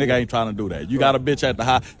cock. Nigga ain't trying to do that. You got a bitch at the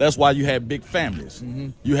house. That's why you had big families.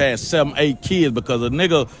 You had 7-8 kids because a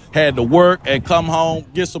nigga had to work and come home,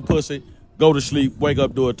 get some pussy, go to sleep, wake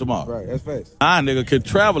up, do it tomorrow. Right, that's facts. My nigga could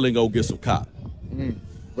travel and go get some cock.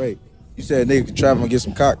 Wait, you said nigga could travel and get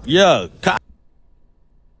some cock? Yeah, cock.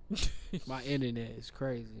 My internet is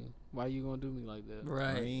crazy. Why you gonna do me like that?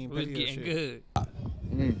 Right. We're getting good.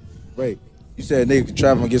 Wait, you said nigga can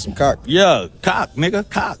travel and get some cock? Yeah, cock, nigga,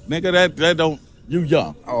 cock. Nigga, that don't, you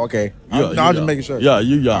young. Oh, okay. Yeah, I'm just making sure. Yeah,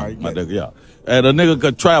 you young, Right, my nigga, yeah. And a nigga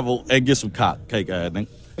could travel and get some cock, cake ass nigga.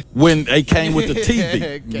 When they came with the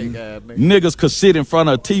TV, niggas could sit in front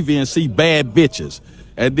of a TV and see bad bitches.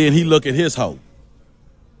 And then he look at his hoe.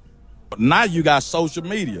 Now you got social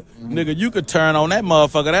media. Nigga, you could turn on that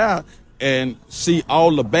motherfucker out and see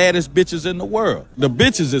all the baddest bitches in the world. The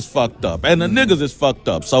bitches is fucked up and the niggas is fucked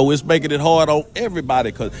up. So it's making it hard on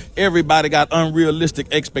everybody because everybody got unrealistic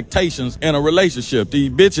expectations in a relationship.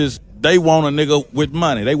 These bitches, they want a nigga with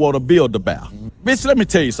money. They want to build the bow. Bitch, let me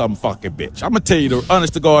tell you something, fucking bitch. I'm going to tell you the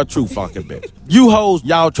honest to God truth, fucking bitch. You hoes,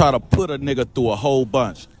 y'all try to put a nigga through a whole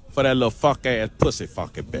bunch for that little fuck-ass pussy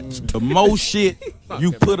fucking bitch. The more shit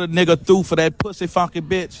you put a nigga through for that pussy fucking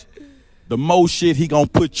bitch, the more shit he gonna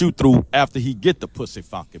put you through after he get the pussy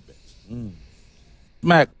fucking bitch.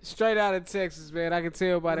 Mac. Straight out of Texas, man. I can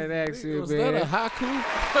tell by that accent, Was man. that a haiku?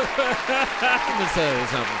 Let me tell you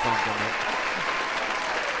something funky, man.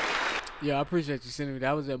 Yeah, I appreciate you sending me that.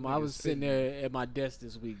 I was sitting there at my desk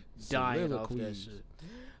this week dying off that shit.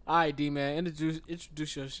 All right, D, man.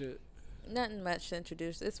 Introduce your shit. Nothing much to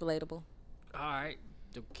introduce. It's relatable. All right.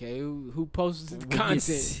 Okay, who posted the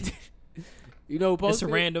content? You know who posted it?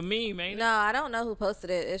 It's a random meme, ain't it? No, I don't know who posted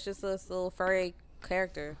it. It's just this little furry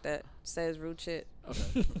character that says rude shit.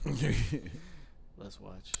 Okay. Let's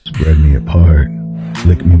watch. Spread me apart,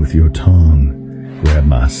 lick me with your tongue, grab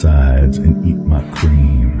my sides and eat my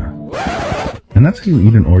cream. And that's how you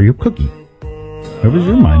eat an Oreo cookie. Where was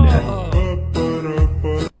your mind at?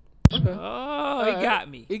 Oh, he got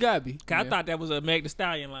me. He got me. I thought that was a Meg Thee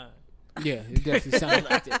Stallion line. Yeah, it definitely sounds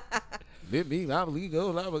like that. Bit me, I believe,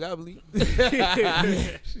 go, I believe.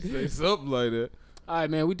 She say something like that. All right,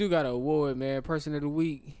 man. We do got an award, man. Person of the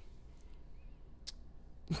week.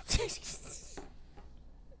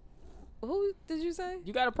 Who did you say?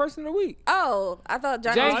 You got a person of the week. Oh, I thought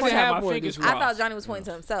Johnny James was didn't have pointing. my fingers I thought crossed. Johnny was pointing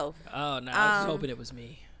to himself. Oh no, I was just hoping it was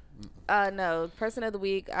me. No, person of the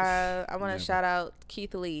week. I want to shout out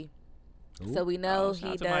Keith Lee. Ooh. So we know Shout he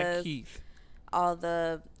out to my does Keith. all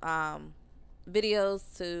the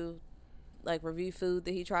videos to like review food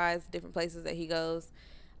that he tries, different places that he goes.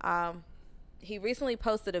 He recently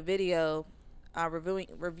posted a video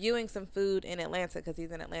reviewing some food in Atlanta because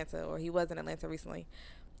he's in Atlanta, or he was in Atlanta recently,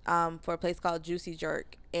 for a place called Juicy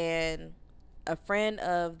Jerk. And a friend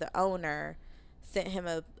of the owner sent him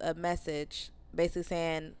a message basically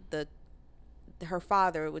saying her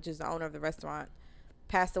father, which is the owner of the restaurant,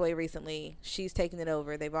 passed away recently. She's taking it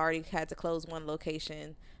over. They've already had to close one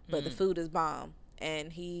location, but the food is bomb.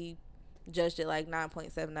 And he judged it like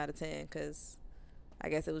 9.7 out of 10 because I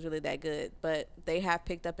guess it was really that good. But they have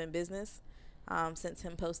picked up in business since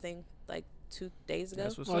him posting like 2 days ago.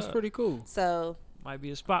 That's what's That's up. pretty cool. So Might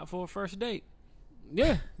be a spot for a first date.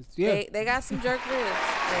 Yeah, yeah. they got some jerk ribs.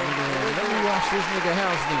 Let me watch this nigga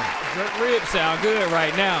house then. Jerk ribs sound good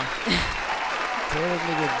right now. Tell that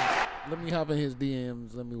nigga, let me hop in his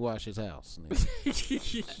DMs. Let me watch his house.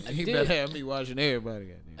 He better have me watching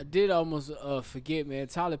everybody. I did almost forget, man.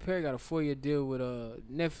 Tyler Perry got a 4-year deal with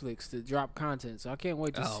Netflix to drop content, so I can't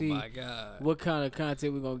wait to see my God. what kind of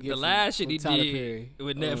content we're gonna get. The last shit he Tyler did Perry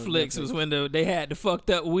with Netflix was when they had the fucked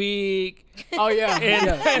up wig. Oh yeah,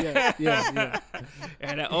 yeah.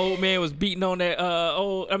 And that old man was beating on that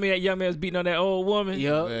that young man was beating on that old woman.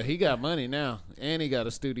 Yep. Well, he got money now, and he got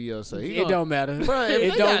a studio, so It don't matter. Bruh,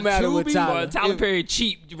 It don't matter with Tyler. Tyler Perry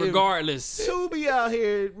cheap regardless. Tubi out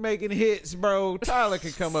here making hits, bro. Tyler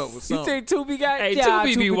can come up with You something. think Tubi got? Hey, yeah,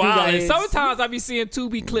 Tubi be do got wild. hits. Sometimes I be seeing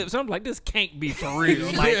Tubi clips. I'm like, this can't be for real.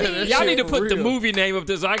 Like, that y'all shit need to for put the real. movie name up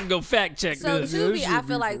there so I can go fact check So this. Tubi, I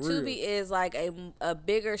feel like Tubi is like a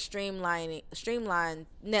bigger streamlined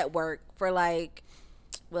network for like,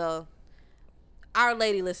 well, Our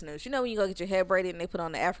Lady listeners. You know when you go get your hair braided and they put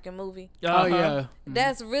on the African movie? Oh yeah,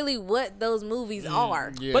 That's really what those movies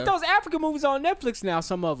are. Yeah. but those African movies on Netflix now.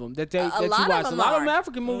 Some of them that you lot of watch. them A lot of them are.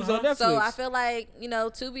 African movies on Netflix. So I feel like,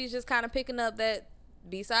 Tubi is just kind of picking up that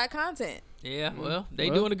B-side content. Yeah, well,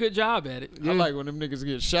 they doing a good job at it. I like when them niggas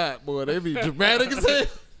get shot, boy. They be dramatic as hell.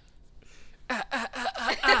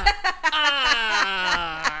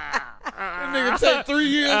 That nigga take 3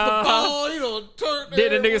 years to fall. He don't turn.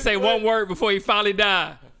 Then the nigga say one word before he finally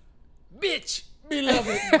die. Bitch.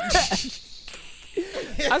 Beloved.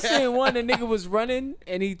 I seen one. The nigga was running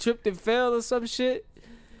and he tripped and fell or some shit.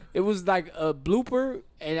 It was like a blooper,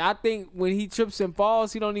 and I think when he trips and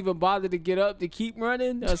falls, he don't even bother to get up to keep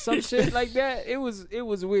running or some shit like that. It was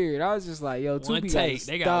weird. I was just like, yo, One Tubi take. gotta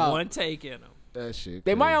They got stop. one take in them. That shit.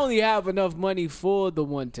 They might only have enough money for the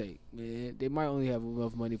one take, man. They might only have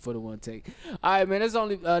enough money for the one take. All right, man.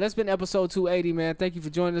 That's been episode 280, man. Thank you for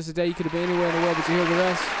joining us today. You could have been anywhere in the world, but you're here with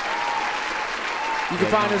us. You can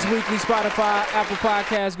find us weekly, Spotify, Apple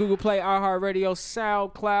Podcasts, Google Play, iHeartRadio,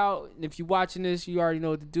 SoundCloud. And if you're watching this, you already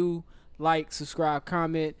know what to do. Like, subscribe,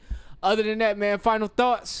 comment. Other than that, man, final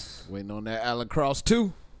thoughts. Waiting on that Alan Cross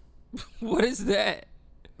 2. What is that?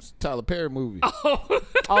 It's a Tyler Perry movie.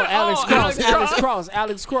 Alex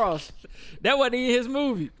Cross. That wasn't in his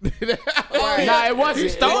movie. Nah, it wasn't. He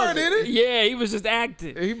starred in it. Yeah, he was just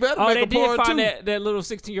acting. He better Oh, make they a did part find two. that little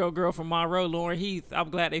 16-year-old girl from Monroe, Lauren Heath. I'm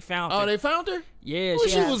glad they found her. Oh, they found her? Yeah. Where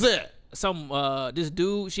she was at? This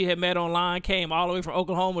dude she had met online came all the way from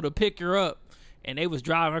Oklahoma to pick her up. And they was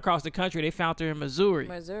driving across the country. They found her in Missouri.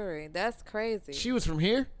 That's crazy. She was from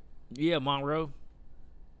here? Yeah, Monroe.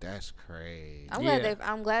 That's crazy.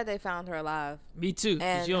 I'm glad they found her alive. Me too.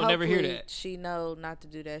 And you'll never hear that. She know not to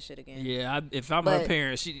do that shit again. Yeah, if I'm her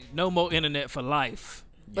parent, she no more internet for life.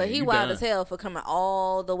 But he wild as hell for coming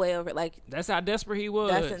all the way over. Like, that's how desperate he was.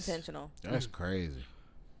 That's intentional. That's crazy.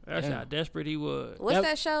 That's how desperate he was. What's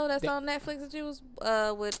that show that's on Netflix that you was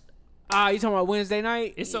with? You talking about Wednesday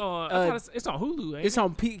night? It's on. It's on Hulu. Ain't it's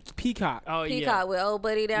on Peacock. Oh yeah. Peacock with old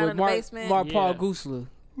buddy down in the basement. Mark Paul Goosler,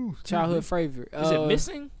 childhood favorite. Is it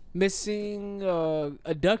Missing? Missing,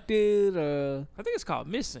 abducted, I think it's called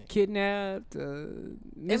Missing. Kidnapped,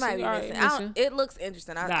 It might be missing. It looks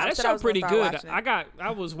interesting. That show pretty good.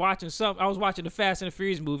 I was watching the Fast and the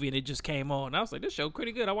Furious movie and it just came on. I was like, this show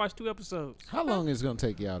pretty good. I watched 2 episodes. How long is it gonna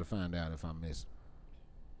take y'all to find out if I'm missing?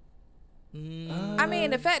 I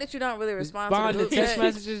mean, the fact that you don't really respond to the text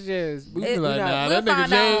messages, yes. We be like, nah, we'll that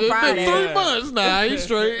find out on nigga Friday. 3 months. Nah, he's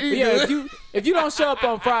straight. Yeah, if you don't show up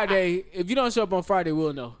on Friday,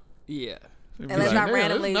 we'll know. Yeah. Unless not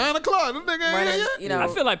randomly. 9 o'clock. This nigga ain't here. I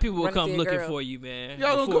feel like people will come looking for you, man.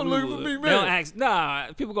 Y'all gonna come looking for me, man? They don't ask.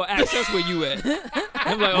 Nah, people gonna ask us where you at.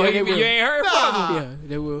 I'm like, oh, you ain't heard from them. Yeah,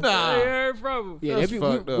 they will. Nah, you ain't heard from them. Yeah,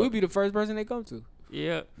 we'll be the first person they come to.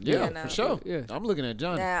 Yeah, for sure. Yeah, I'm looking at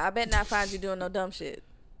Johnny. Nah, I bet not find you doing no dumb shit.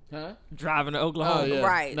 Huh? Driving to Oklahoma. Oh, yeah.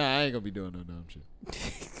 Right. Nah, I ain't gonna be doing no dumb shit.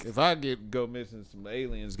 If I go missing, some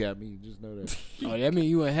aliens got me. Just know that. Oh, that mean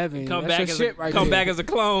you in heaven. Come that's back your as shit a, right come there. back as a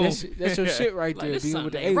clone. That's your shit right there. Like, Being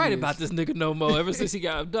with the ain't aliens. right about this nigga no more. Ever since he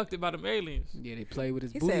got abducted by them aliens. Yeah, they play with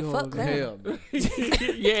his He booty said, hole. "Fuck Claire." Hell,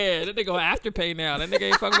 Yeah, that nigga on Afterpay now. That nigga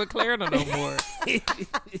ain't fucking with Clarendon no more.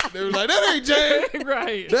 they was like, that ain't Jay.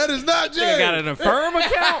 Right. That is not Jay. Nigga got an Affirm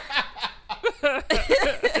account.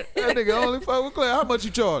 That nigga only fuck with Claire. How much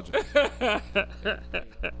you charging?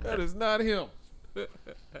 That is not him.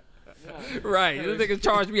 Right. This nigga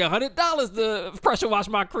charged me $100 to pressure wash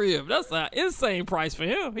my crib. That's an insane price for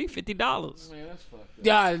him. He $50. Man, that's fucked up.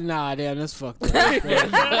 Yeah, nah, damn, that's fucked up. That's crazy.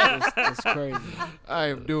 That's crazy. I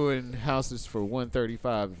am doing houses for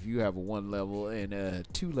 $135 if you have a 1 level, and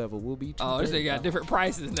 2 level will be $235. Oh, this nigga got different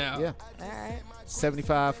prices now. Yeah. All right.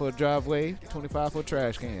 $75 for a driveway, $25 for a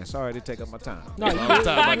trash can. Sorry to take up my time. No, you Go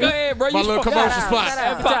ahead, bro. My little commercial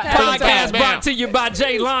spot. Podcast brought to you by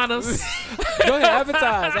Jay Linus. Go ahead,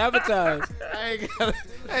 advertise. I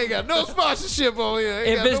ain't got no sponsorship on here.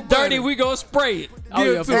 If it's dirty, we gonna spray it. Oh,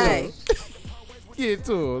 Get yeah, to it. Get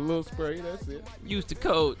to it. A little spray. That's it. Use the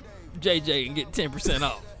code JJ and get 10%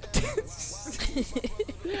 off.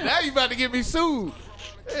 Now you about to get me sued.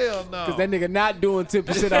 Hell no. Because that nigga not doing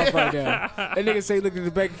 10% off right now. That nigga say look at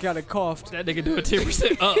the bank account and coughed. That nigga doing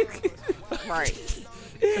 10% up. Right.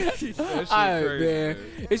 All right, man.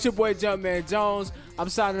 It's your boy Jumpman Jones. I'm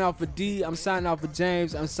signing off for D. I'm signing off for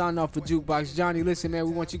James. I'm signing off for Jukebox Johnny. Listen, man,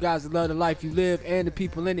 we want you guys to love the life you live and the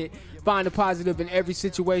people in it. Find the positive in every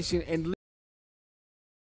situation and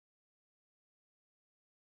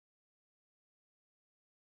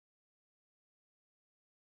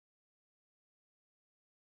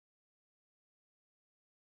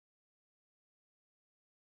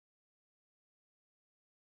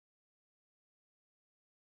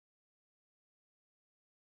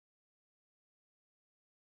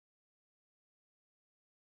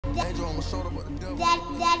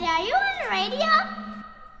Daddy, are you on the radio?